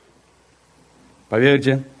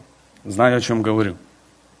 Поверьте, знаю, о чем говорю.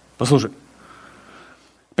 Послушай.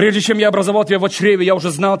 Прежде чем я образовал тебя во чреве, я уже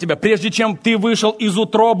знал тебя. Прежде чем ты вышел из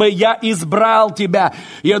утробы, я избрал тебя.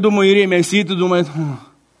 Я думаю, Иеремия сидит и думает...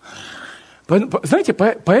 Знаете,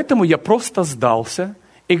 поэтому я просто сдался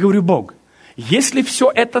и говорю: Бог, если все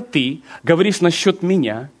это ты говоришь насчет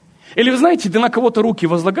меня, или, вы знаете, ты на кого-то руки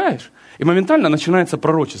возлагаешь, и моментально начинается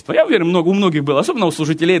пророчество. Я уверен, у многих было, особенно у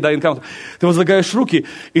служителей, да, энкаунтер. Ты возлагаешь руки,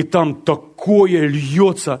 и там такое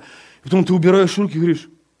льется. И потом ты убираешь руки и говоришь: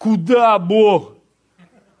 куда, Бог?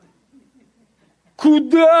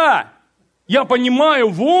 Куда? Я понимаю,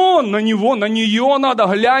 вон на него, на нее надо,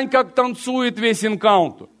 глянь, как танцует весь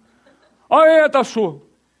энкаунтер. А это что?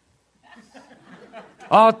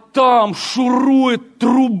 А там шурует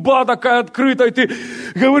труба такая открытая, и ты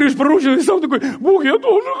говоришь пророчество, и сам такой: Бог, я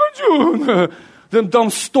тоже хочу.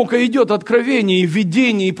 Там столько идет откровений, и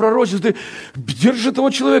видений, и пророчеств. Ты держишь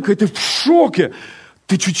этого человека, и ты в шоке.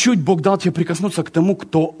 Ты чуть-чуть, Бог дал тебе прикоснуться к тому,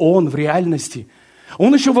 кто он в реальности.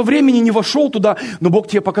 Он еще во времени не вошел туда, но Бог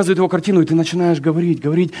тебе показывает его картину, и ты начинаешь говорить.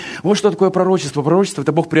 Вот что такое пророчество. Пророчество –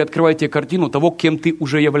 это Бог приоткрывает тебе картину того, кем ты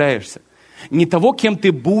уже являешься. Не того, кем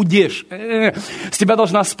ты будешь. С тебя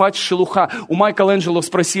должна спать шелуха. У Майкеланджело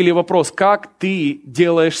спросили вопрос, как ты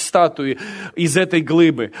делаешь статуи из этой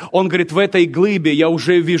глыбы? Он говорит, в этой глыбе я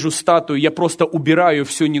уже вижу статую, я просто убираю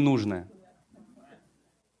все ненужное.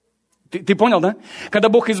 Ты понял, да? Когда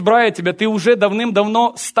Бог избирает тебя, ты уже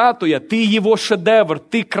давным-давно статуя, ты его шедевр,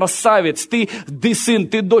 ты красавец, ты сын,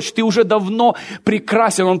 ты дочь, ты уже давно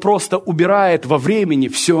прекрасен. Он просто убирает во времени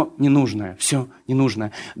все ненужное,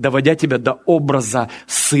 доводя тебя до образа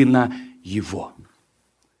сына его.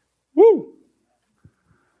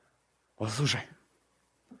 Послушай.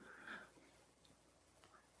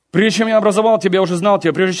 Прежде чем я образовал тебя, я уже знал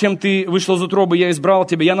тебя. Прежде чем ты вышел из утробы, я избрал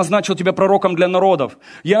тебя. Я назначил тебя пророком для народов.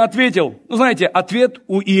 Я ответил. Знаете, ответ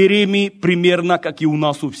у Иеремии примерно, как и у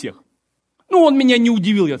нас у всех. Он меня не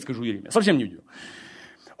удивил, я скажу, Иеремия. Совсем не удивил.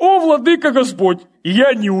 О, владыка Господь,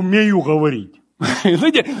 я не умею говорить.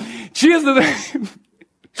 Знаете, честно,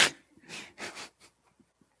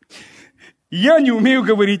 я не умею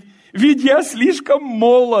говорить, ведь я слишком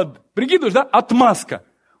молод. Прикидываешь, да? Отмазка.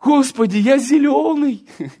 Господи, я зеленый.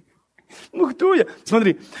 Кто я?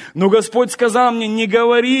 Смотри, Господь сказал мне, не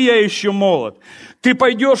говори, я еще молод. Ты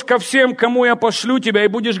пойдешь ко всем, кому я пошлю тебя, и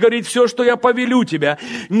будешь говорить все, что я повелю тебя.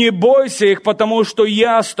 Не бойся их, потому что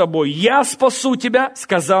я с тобой. Я спасу тебя,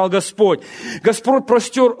 сказал Господь. Господь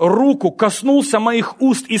простер руку, коснулся моих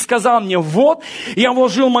уст и сказал мне, вот, я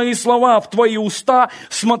вложил мои слова в твои уста.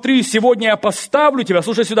 Смотри, сегодня я поставлю тебя,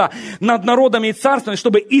 слушай сюда, над народами и царствами,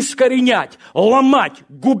 чтобы искоренять, ломать,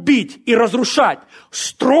 губить и разрушать,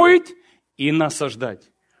 строить и насаждать.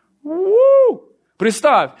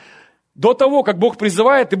 Представь, до того, как Бог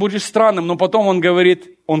призывает, ты будешь странным, но потом Он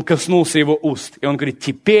говорит, Он коснулся его уст, и Он говорит,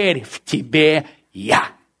 теперь в тебе я.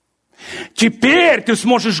 Теперь ты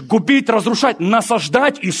сможешь губить, разрушать,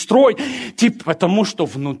 насаждать и строить, потому что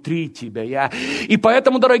внутри тебя я. И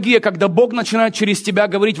поэтому, дорогие, когда Бог начинает через тебя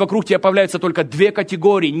говорить, вокруг тебя появляются только две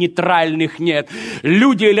категории, нейтральных нет.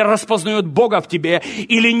 Люди или распознают Бога в тебе,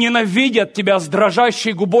 или ненавидят тебя с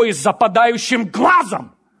дрожащей губой и с западающим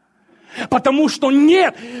глазом. Потому что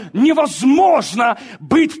невозможно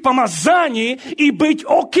быть в помазании и быть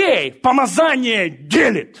окей. Помазание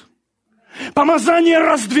делит. Помазание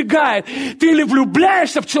раздвигает. Ты или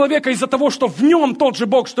влюбляешься в человека из-за того, что в нем тот же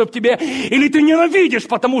Бог, что и в тебе, или ты ненавидишь,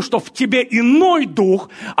 потому что в тебе иной дух,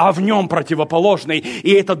 а в нем противоположный,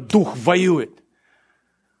 и этот дух воюет.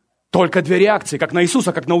 Только две реакции, как на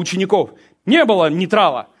Иисуса, как на учеников. Не было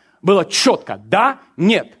нейтрала. Было четко да,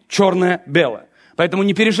 нет, черное, белое. Поэтому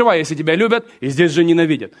не переживай, если тебя любят, и здесь же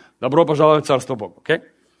ненавидят. Добро пожаловать в Царство Бога. Okay?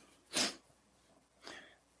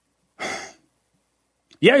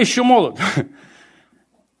 Я еще молод.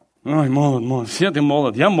 Ой, молод. Все ты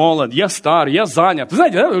молод. Я стар, я занят. Вы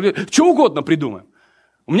знаете, да? Что угодно придумаем.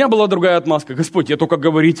 У меня была другая отмазка. Господь, я только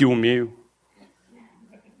говорить и умею.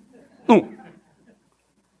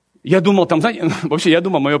 Я думал, я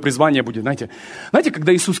думал, мое призвание будет, знаете,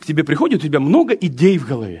 когда Иисус к тебе приходит, у тебя много идей в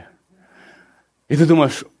голове. И ты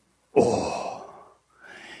думаешь,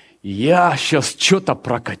 я сейчас что-то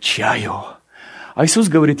прокачаю. А Иисус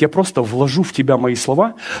говорит, я просто вложу в тебя мои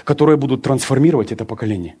слова, которые будут трансформировать это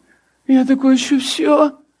поколение. И я такой, что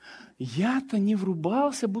все? Я-то не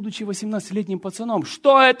врубался, будучи 18-летним пацаном.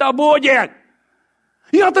 Что это будет?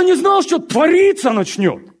 Я-то не знал, что твориться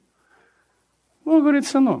начнет. Он говорит,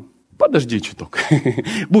 сынок, подожди чуток.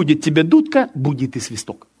 Будет тебе дудка, будет и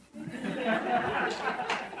свисток.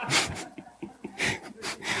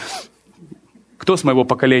 Кто с моего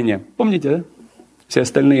поколения? Помните, да? Все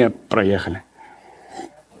остальные проехали.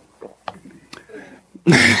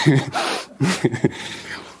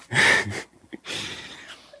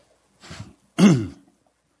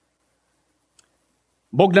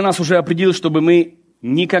 Бог для нас уже определил, чтобы мы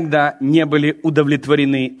никогда не были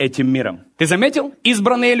удовлетворены этим миром. Ты заметил?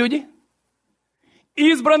 Избранные люди.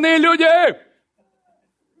 Избранные люди!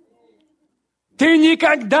 Ты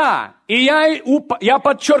никогда, и я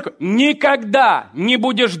подчеркиваю, никогда не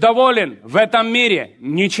будешь доволен в этом мире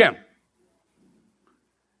ничем.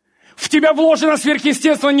 В тебя вложено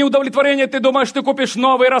сверхъестественное неудовлетворение. Ты думаешь, ты купишь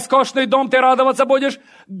новый роскошный дом, ты радоваться будешь?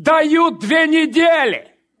 Дают 2 недели.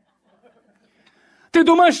 Ты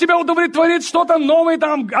думаешь, тебя удовлетворит что-то, новый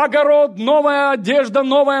там огород, новая одежда,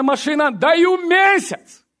 новая машина? Даю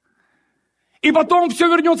месяц. И потом все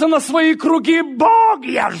вернется на свои круги. Бог,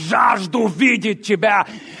 я жажду видеть тебя.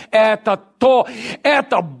 Это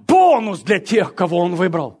бонус для тех, кого Он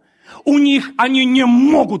выбрал. они не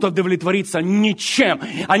могут удовлетвориться ничем.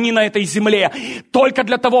 Они на этой земле только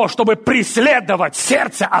для того, чтобы преследовать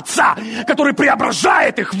сердце Отца, который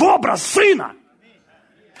преображает их в образ Сына.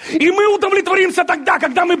 И мы удовлетворимся тогда,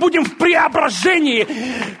 когда мы будем в преображении.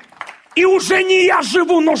 И уже не я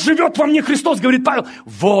живу, но живет во мне Христос, говорит Павел.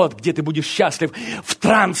 Вот где ты будешь счастлив. В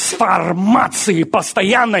трансформации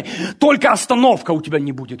постоянной. Только остановка, у тебя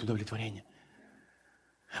не будет удовлетворения.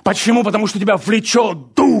 Почему? Потому что тебя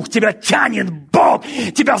влечет Дух, тебя тянет Бог,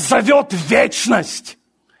 тебя зовет в вечность.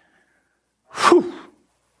 Фух.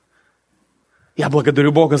 Я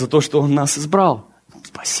благодарю Бога за то, что Он нас избрал.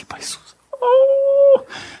 Спасибо, Иисус.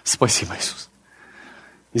 Спасибо, Иисус.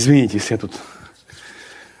 Извините, если я тут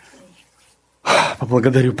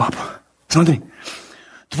поблагодарю Папу. Смотри,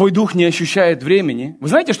 твой дух не ощущает времени. Вы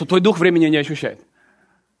знаете, что твой дух времени не ощущает?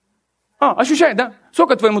 Ощущает, да?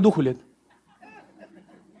 Сколько твоему духу лет?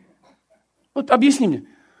 Вот объясни мне.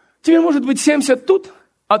 Тебе может быть 70 тут,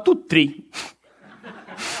 а тут 3.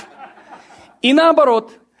 И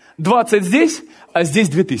наоборот, 20 здесь, а здесь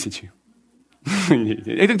 2000.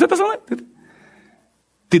 Это кто-то знает?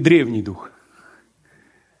 Ты древний дух.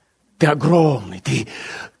 Ты огромный.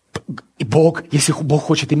 И Бог, если Бог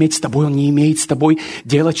хочет иметь с тобой, Он не имеет с тобой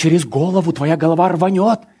дела через голову. Твоя голова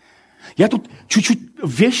рванет. Я тут чуть-чуть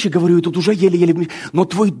вещи говорю, и тут уже еле-еле... Но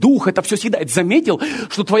твой дух это все съедает. Заметил,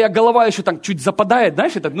 что твоя голова еще там чуть западает,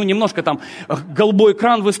 знаешь, это, немножко там голубой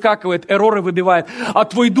экран выскакивает, эрроры выбивает, а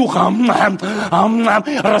твой дух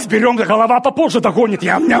разберем, голова попозже догонит.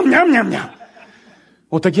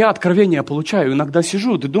 Вот так я откровения получаю. Иногда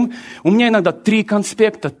сижу, ты думаешь, у меня иногда 3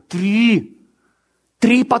 конспекта, 3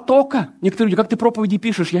 потока. Некоторые люди, как ты проповеди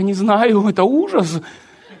пишешь, я не знаю, это ужас.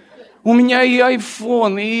 У меня и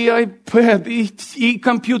iPhone, и iPad, и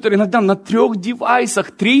компьютер. Иногда на 3 девайсах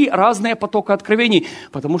 3 разные потока откровений.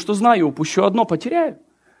 Потому что знаю, упущу одно, потеряю.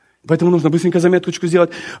 Поэтому нужно быстренько заметочку сделать,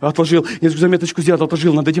 отложил. Несколько заметочку сделать,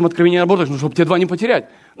 отложил. Над этим откровением работать, чтобы те 2 не потерять.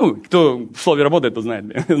 Кто в слове работает, тот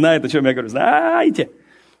знает. Знает, о чем я говорю. Знаете.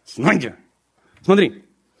 Смотри.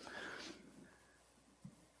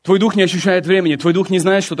 Твой дух не ощущает времени, твой дух не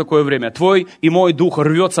знает, что такое время. Твой и мой дух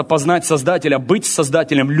рвется познать Создателя, быть с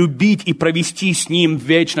Создателем, любить и провести с Ним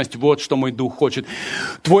вечность. Вот что мой дух хочет.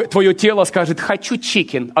 Твое тело скажет «хочу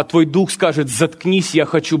чикен», а твой дух скажет «заткнись, я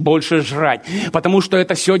хочу больше жрать», потому что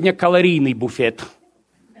это сегодня калорийный буфет.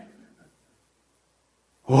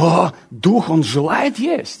 Дух, он желает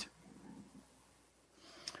есть.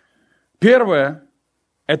 Первое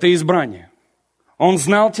 – это избрание. Он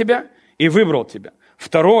знал тебя и выбрал тебя.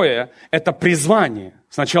 Второе – это призвание.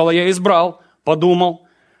 Сначала я избрал, подумал,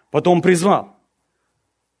 потом призвал.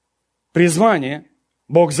 Призвание –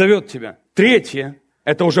 Бог зовет тебя. Третье –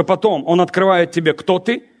 это уже потом. Он открывает тебе, кто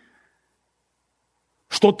ты,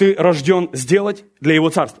 что ты рожден сделать для Его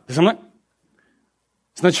Царства. Ты со мной?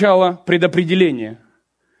 Сначала предопределение,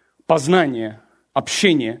 познание,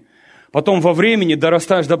 общение. Потом во времени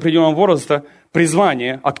дорастаешь до определенного возраста,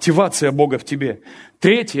 призвание, активация Бога в тебе.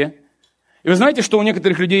 Третье – и вы знаете, что у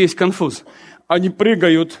некоторых людей есть конфуз? Они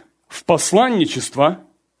прыгают в посланничество,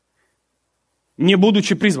 не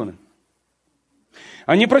будучи призванным.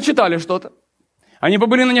 Они прочитали что-то, они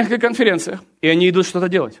побыли на нескольких конференциях, и они идут что-то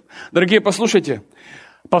делать. Дорогие, послушайте,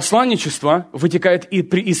 посланничество вытекает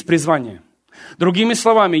из призвания. Другими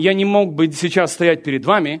словами, я не мог бы сейчас стоять перед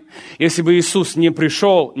вами, если бы Иисус не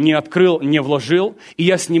пришел, не открыл, не вложил, и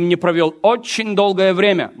я с Ним не провел очень долгое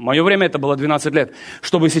время, мое время это было 12 лет,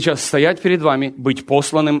 чтобы сейчас стоять перед вами, быть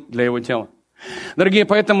посланным для Его тела. Дорогие,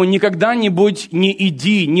 поэтому никогда не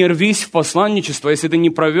иди, не рвись в посланничество, если ты не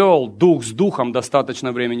провел дух с духом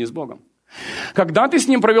достаточно времени с Богом. Когда ты с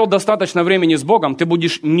Ним провел достаточно времени с Богом, ты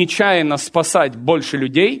будешь нечаянно спасать больше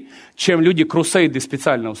людей, чем люди крусейды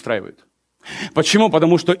специально устраивают. Почему?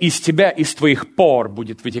 Потому что из тебя, из твоих пор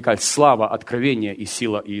будет вытекать слава, откровение и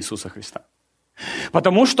сила Иисуса Христа.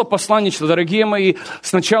 Потому что посланничество, дорогие мои,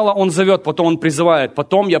 сначала Он зовет, потом Он призывает,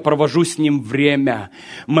 потом я провожу с Ним время.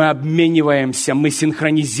 Мы обмениваемся, мы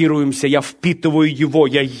синхронизируемся, я впитываю Его,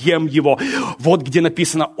 я ем Его. Вот где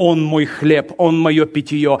написано «Он мой хлеб, Он мое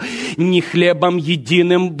питье». Не хлебом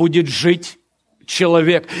единым будет жить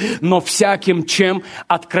человек, но всяким чем?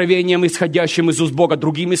 Откровением, исходящим из уст Бога.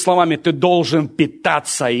 Другими словами, ты должен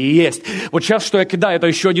питаться и есть. Вот сейчас, что я кидаю, это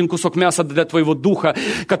еще один кусок мяса для твоего духа,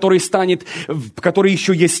 который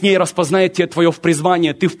еще яснее распознает тебе твое в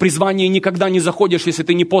призвание. Ты в призвание никогда не заходишь, если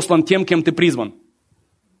ты не послан тем, кем ты призван.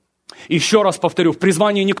 Еще раз повторю, в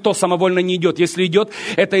призвание никто самовольно не идет. Если идет,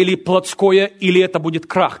 это или плотское, или это будет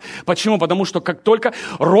крах. Почему? Потому что как только,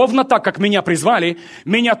 ровно так, как меня призвали,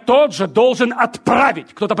 меня тот же должен отправить.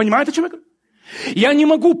 Кто-то понимает, о чем я говорю? Я не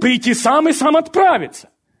могу прийти сам и сам отправиться.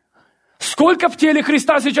 Сколько в теле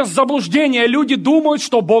Христа сейчас заблуждения. Люди думают,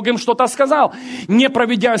 что Бог им что-то сказал. Не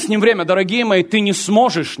проведя с ним время, дорогие мои, ты не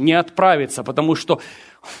сможешь не отправиться, потому что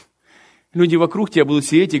люди вокруг тебя будут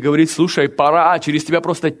сидеть и говорить: слушай, пора, через тебя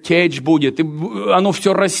просто течь будет, и оно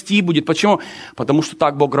все расти будет. Почему? Потому что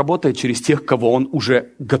так Бог работает через тех, кого Он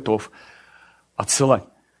уже готов отсылать.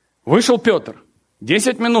 Вышел Петр,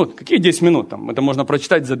 10 минут. Какие 10 минут? Там, это можно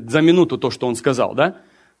прочитать за минуту то, что он сказал, да?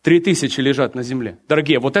 3000 лежат на земле.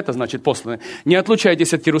 Дорогие, вот это значит посланные. Не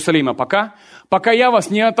отлучайтесь от Иерусалима пока я вас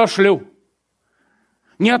не отошлю.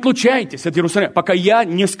 Не отлучайтесь от Иерусалима,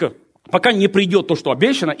 пока не придет то, что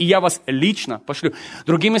обещано, и я вас лично пошлю.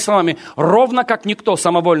 Другими словами, ровно как никто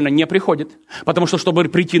самовольно не приходит, потому что, чтобы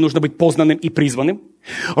прийти, нужно быть познанным и призванным.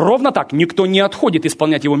 Ровно так никто не отходит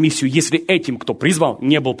исполнять его миссию, если этим, кто призвал,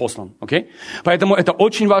 не был послан. Okay? Поэтому это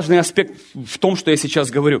очень важный аспект в том, что я сейчас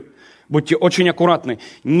говорю. Будьте очень аккуратны,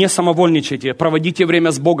 не самовольничайте, проводите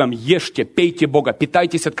время с Богом, ешьте, пейте Бога,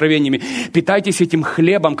 питайтесь откровениями, питайтесь этим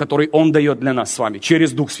хлебом, который Он дает для нас с вами,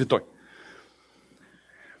 через Дух Святой.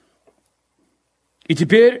 И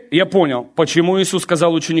теперь я понял, почему Иисус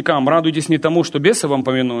сказал ученикам: радуйтесь не тому, что бесы вам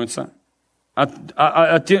повинуются,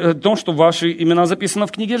 а том, что ваши имена записаны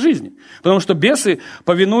в книге жизни. Потому что бесы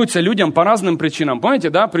повинуются людям по разным причинам. Помните,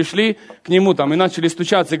 да, пришли к нему там и начали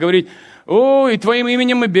стучаться и говорить: о, и твоим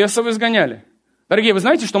именем мы бесов изгоняли. Дорогие, вы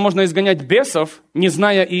знаете, что можно изгонять бесов, не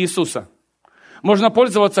зная Иисуса? Можно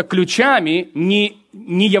пользоваться ключами,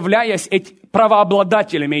 не являясь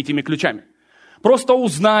правообладателями этими ключами. Просто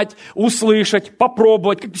узнать, услышать,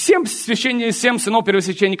 попробовать. 7 сынов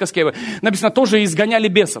первосвященника Скевы, написано, тоже изгоняли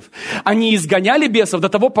бесов. Они изгоняли бесов до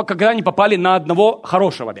того, когда они попали на одного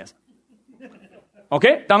хорошего беса.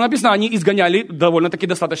 Окей? Там написано, они изгоняли довольно-таки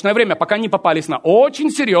достаточное время, пока не попались на очень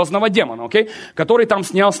серьезного демона, окей? Который там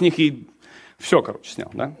снял с них и... Все, снял,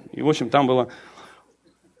 да? И, в общем, там было...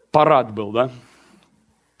 Парад был, да?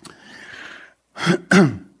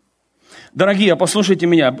 Дорогие, послушайте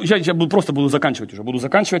меня. Я просто буду заканчивать уже. Буду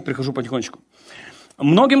заканчивать, прихожу потихонечку.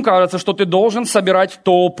 Многим кажется, что ты должен собирать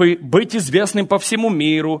толпы, быть известным по всему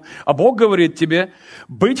миру. А Бог говорит тебе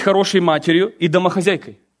быть хорошей матерью и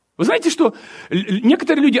домохозяйкой. Вы знаете, что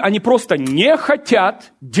некоторые люди, они просто не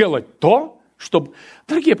хотят делать то, чтобы...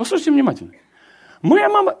 Дорогие, послушайте внимательно. Моя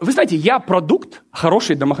мама... Вы знаете, я продукт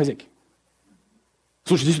хорошей домохозяйки.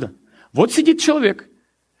 Слушайте сюда. Вот сидит человек,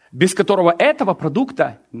 без которого этого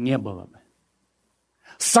продукта не было бы.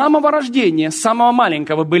 С самого рождения, с самого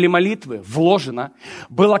маленького были молитвы, вложено.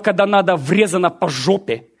 Было, когда надо, врезано по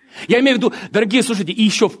жопе. Я имею в виду, дорогие, слушайте, и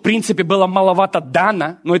еще, в принципе, было маловато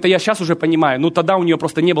дано, но это я сейчас уже понимаю, но тогда у нее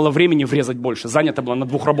просто не было времени врезать больше, занята была, на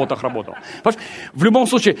 2 работах работала. В любом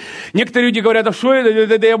случае, некоторые люди говорят: а что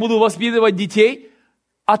это я буду воспитывать детей?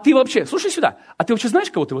 А ты вообще, слушай сюда, а ты вообще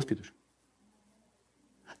знаешь, кого ты воспитываешь?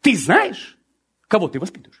 Ты знаешь, кого ты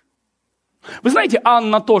воспитываешь? Вы знаете,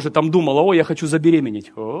 Анна тоже там думала: о, я хочу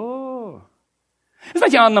забеременеть.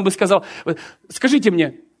 Знаете, Анна бы сказала: скажите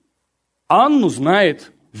мне, Анну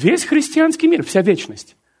знает весь христианский мир, вся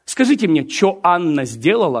вечность. Скажите мне, что Анна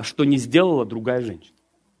сделала, что не сделала другая женщина?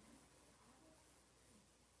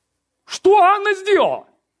 Что Анна сделала?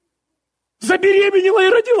 Забеременела и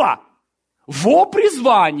родила. Во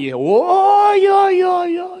призвание.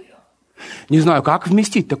 Ой-ой-ой-ой. Не знаю, как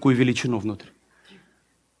вместить такую величину внутрь.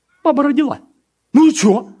 Баба родила. Ну и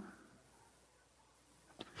что?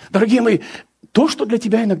 Дорогие мои, то, что для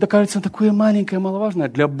тебя иногда кажется такое маленькое, маловажное,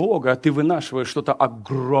 для Бога ты вынашиваешь что-то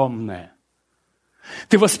огромное.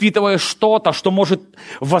 Ты воспитываешь что-то, что, может,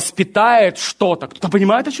 воспитает что-то. Кто-то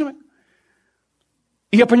понимает, о чем я?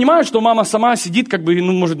 И я понимаю, что мама сама сидит, как бы,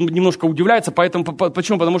 может, немножко удивляется, поэтому,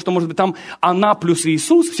 почему? Потому что, может быть, там она плюс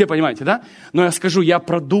Иисус, все понимаете, да? Но я скажу, я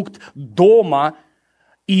продукт дома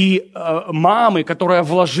и мамы, которая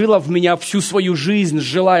вложила в меня всю свою жизнь,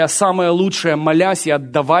 желая самое лучшее, молясь и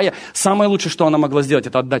отдавая. Самое лучшее, что она могла сделать,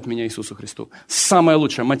 это отдать меня Иисусу Христу. Самое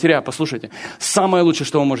лучшее. Матеря, послушайте, самое лучшее,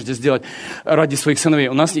 что вы можете сделать ради своих сыновей.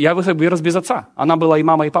 Я вырос без отца. Она была и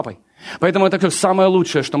мамой, и папой. Поэтому это самое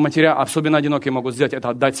лучшее, что матеря, особенно одинокие, могут сделать, это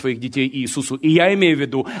отдать своих детей Иисусу. И я имею в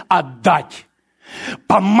виду отдать.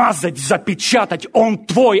 Помазать, запечатать, он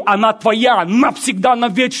твой, она твоя, навсегда,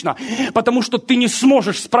 навечно. Потому что ты не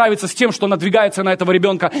сможешь справиться с тем, что надвигается на этого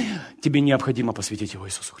ребенка. Тебе необходимо посвятить его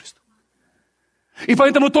Иисусу Христу. И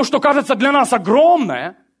поэтому то, что кажется для нас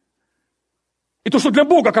огромное, и то, что для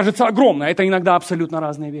Бога кажется огромное, это иногда абсолютно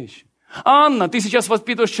разные вещи. Анна, ты сейчас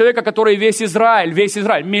воспитываешь человека, который весь Израиль,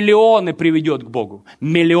 миллионы приведет к Богу.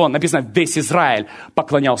 Миллион, написано, весь Израиль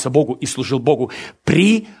поклонялся Богу и служил Богу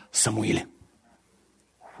при Самуиле.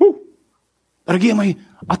 Дорогие мои,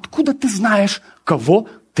 откуда ты знаешь, кого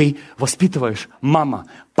ты воспитываешь? Мама,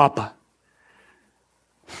 папа,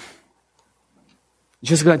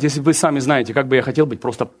 Честно сказать, если вы сами знаете, как бы я хотел быть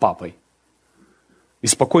просто папой и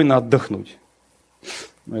спокойно отдохнуть.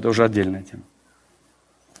 Но это уже отдельная тема.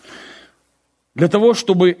 Для того,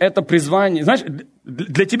 чтобы это призвание... Знаешь,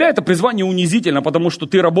 для тебя это призвание унизительно, потому что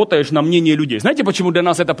ты работаешь на мнение людей. Знаете, почему для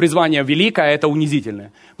нас это призвание великое, а это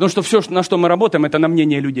унизительное? Потому что все, на что мы работаем, это на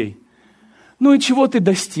мнение людей. Ну и чего ты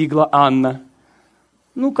достигла, Анна?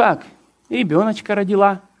 Ну как? Ребеночка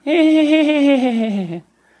родила. Если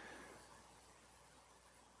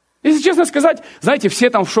честно сказать, знаете, все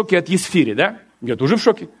там в шоке от Есфири, да? Я тоже в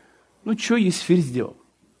шоке. Ну что Есфирь сделал?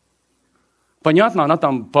 Понятно, она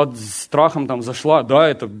там под страхом там зашла, да,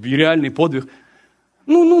 это реальный подвиг.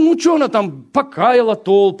 Ну, что она там покаяла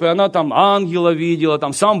толпы, она там ангела видела,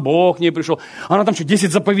 там сам Бог к ней пришел. Она там что,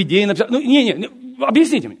 10 заповедей написала? Ну, не,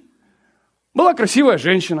 объясните мне. Была красивая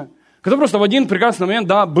женщина, которая просто в один прекрасный момент,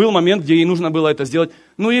 да, был момент, где ей нужно было это сделать.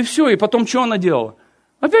 Ну и все, и потом что она делала?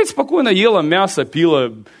 Опять спокойно ела мясо,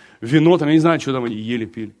 пила вино, там, я не знаю, что там они ели,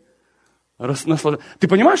 пили. Ты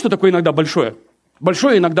понимаешь, что такое иногда большое?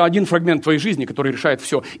 Большое иногда один фрагмент твоей жизни, который решает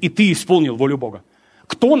все, и ты исполнил волю Бога.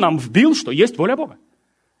 Кто нам вбил, что есть воля Бога?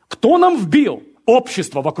 Кто нам вбил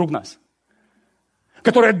общество вокруг нас,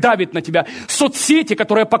 которое давит на тебя? Соцсети,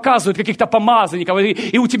 которые показывают каких-то помазанников,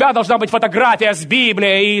 и у тебя должна быть фотография с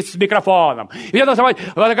Библией и с микрофоном. И у тебя должна быть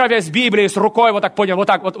фотография с Библией, с рукой, вот так, понял, вот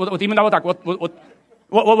так, вот именно вот так, вот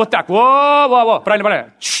так,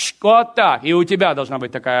 правильно, вот так. И у тебя должна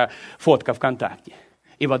быть такая фотка ВКонтакте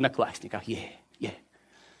и в Одноклассниках,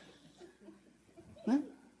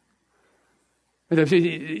 Это все,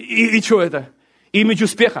 и что это? Имидж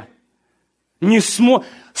успеха. Не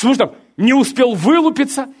успел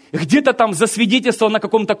вылупиться, где-то там засвидетельствовал на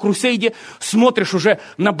каком-то крусейде, смотришь уже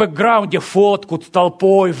на бэкграунде фотку с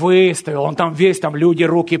толпой выставил, он там весь, там люди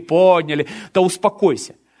руки подняли. Да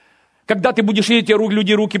успокойся. Когда ты будешь видеть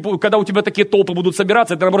люди руки, когда у тебя такие толпы будут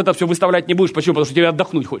собираться, ты наоборот это все выставлять не будешь. Почему? Потому что тебе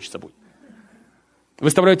отдохнуть хочется будет.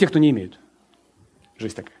 Выставляют тех, кто не имеют.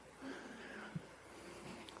 Жизнь такая.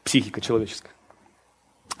 Психика человеческая.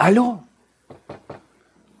 Алло.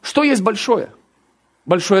 Что есть большое?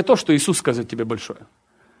 Большое то, что Иисус сказал тебе большое.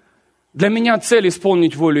 Для меня цель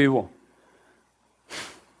исполнить волю Его.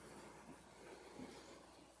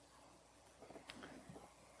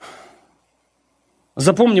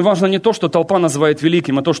 Запомни, важно не то, что толпа называет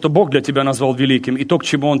великим, а то, что Бог для тебя назвал великим, и то, к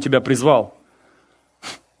чему Он тебя призвал.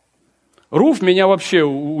 Руфь меня вообще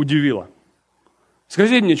удивила.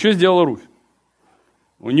 Скажите мне, что сделала Руфь?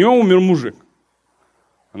 У нее умер мужик.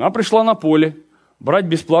 Она пришла на поле брать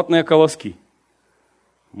бесплатные колоски.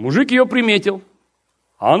 Мужик ее приметил,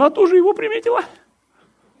 а она тоже его приметила.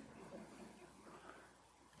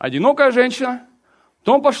 Одинокая женщина.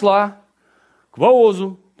 Потом пошла к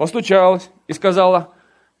Воозу, постучалась и сказала: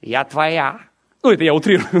 «Я твоя». Ну, это я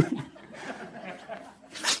утрирую.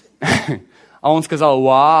 А он сказал: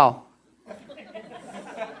 «Вау».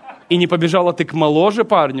 И не побежала ты к моложе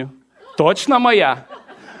парню? Точно моя?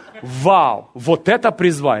 Вау, вот это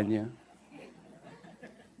призвание.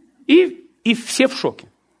 И все в шоке.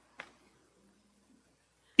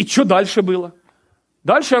 И что дальше было?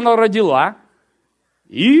 Дальше она родила,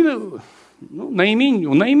 и на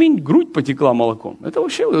имень грудь потекла молоком. Это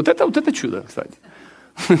вообще, вот это чудо, кстати.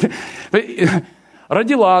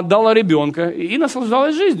 Родила, отдала ребенка и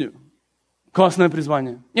наслаждалась жизнью. Классное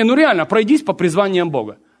призвание. Реально, пройдись по призваниям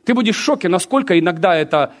Бога. Ты будешь в шоке, насколько иногда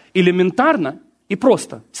это элементарно и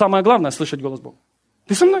просто. Самое главное — слышать голос Бога.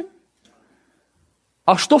 Ты со мной?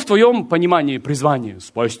 А что в твоем понимании призвание?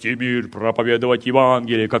 Спасти мир, проповедовать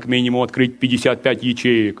Евангелие, как минимум открыть 55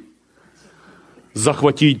 ячеек,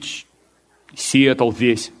 захватить Сиэтл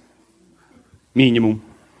весь, минимум.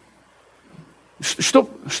 Что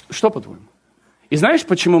по-твоему? И знаешь,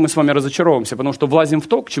 почему мы с вами разочаровываемся? Потому что влазим в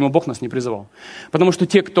то, к чему Бог нас не призывал. Потому что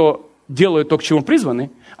те, кто делают то, к чему призваны,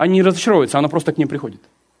 они не разочаровываются, оно просто к ним приходит.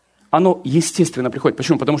 Оно естественно приходит.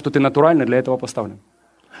 Почему? Потому что ты натурально для этого поставлен.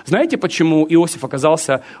 Знаете, почему Иосиф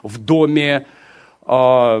оказался в доме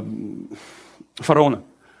фараона?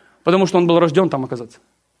 Потому что он был рожден там оказаться.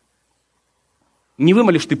 Не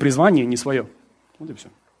вымолишь ты призвание, не свое. Вот и все.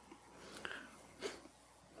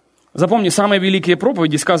 Запомни, самые великие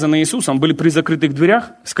проповеди, сказанные Иисусом, были при закрытых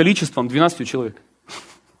дверях с количеством 12 человек.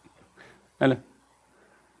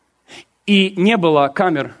 И не было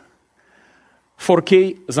камер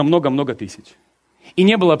 4K за много-много тысяч. И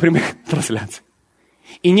не было прямых трансляций.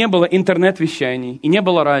 И не было интернет-вещаний, и не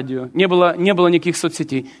было радио, не было никаких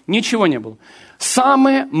соцсетей, ничего не было.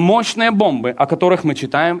 Самые мощные бомбы, о которых мы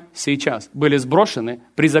читаем сейчас, были сброшены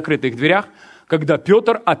при закрытых дверях, когда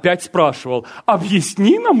Петр опять спрашивал: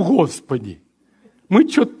 «Объясни нам, Господи, мы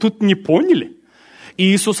что-то тут не поняли». И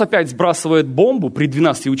Иисус опять сбрасывает бомбу при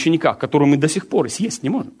 12 учениках, которую мы до сих пор съесть не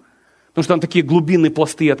можем. Потому что там такие глубинные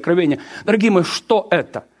пласты и откровения. Дорогие мои, что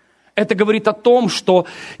это? Это говорит о том, что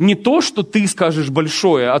не то, что ты скажешь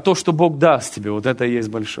большое, а то, что Бог даст тебе, вот это и есть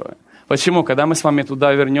большое. Почему? Когда мы с вами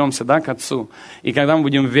туда вернемся, да, к Отцу, и когда мы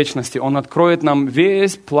будем в вечности, Он откроет нам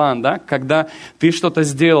весь план, да, когда ты что-то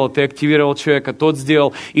сделал, ты активировал человека, тот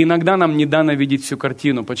сделал. И иногда нам не дано видеть всю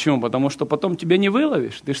картину. Почему? Потому что потом тебя не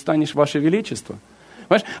выловишь, ты же станешь Ваше Величество.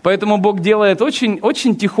 Понимаешь? Поэтому Бог делает очень,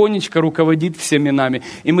 очень тихонечко, руководит всеми нами.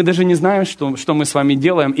 И мы даже не знаем, что мы с вами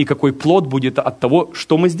делаем, и какой плод будет от того,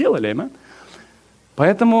 что мы сделали. Amen?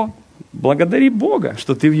 Поэтому благодари Бога,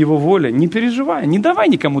 что ты в Его воле. Не переживай, не давай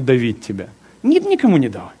никому давить тебя. Нет, никому не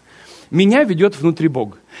давай. Меня ведет внутри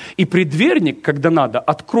Бога. И предверник, когда надо,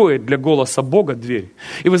 откроет для голоса Бога дверь.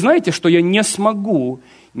 И вы знаете, что я не смогу,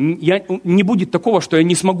 не будет такого, что я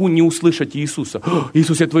не смогу не услышать Иисуса.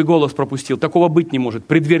 Иисус, я твой голос пропустил. Такого быть не может.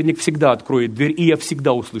 Предверник всегда откроет дверь, и я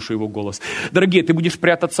всегда услышу его голос. Дорогие, ты будешь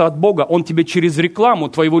прятаться от Бога, Он тебе через рекламу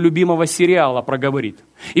твоего любимого сериала проговорит.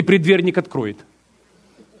 И предверник откроет.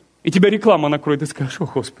 И тебя реклама накроет, и скажешь: о,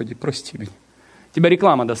 Господи, прости меня. Тебя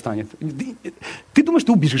реклама достанет. Ты думаешь,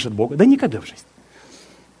 ты убежишь от Бога? Да никогда в жизни.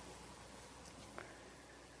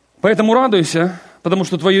 Поэтому радуйся, потому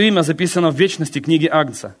что твое имя записано в вечности книги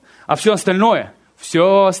Агнца. А все остальное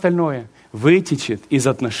вытечет из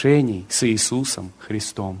отношений с Иисусом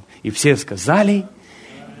Христом. И все сказали: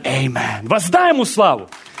 Аминь. Воздай Ему славу.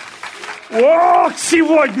 Ох,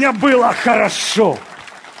 сегодня было хорошо.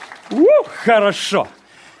 Хорошо.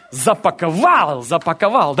 Запаковал.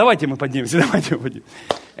 Давайте мы поднимемся.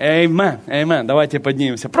 Аминь. Давайте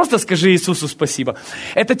поднимемся. Просто скажи Иисусу спасибо.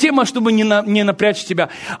 Это тема, чтобы не напрячь тебя,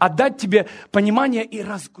 а дать тебе понимание и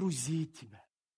разгрузить тебя.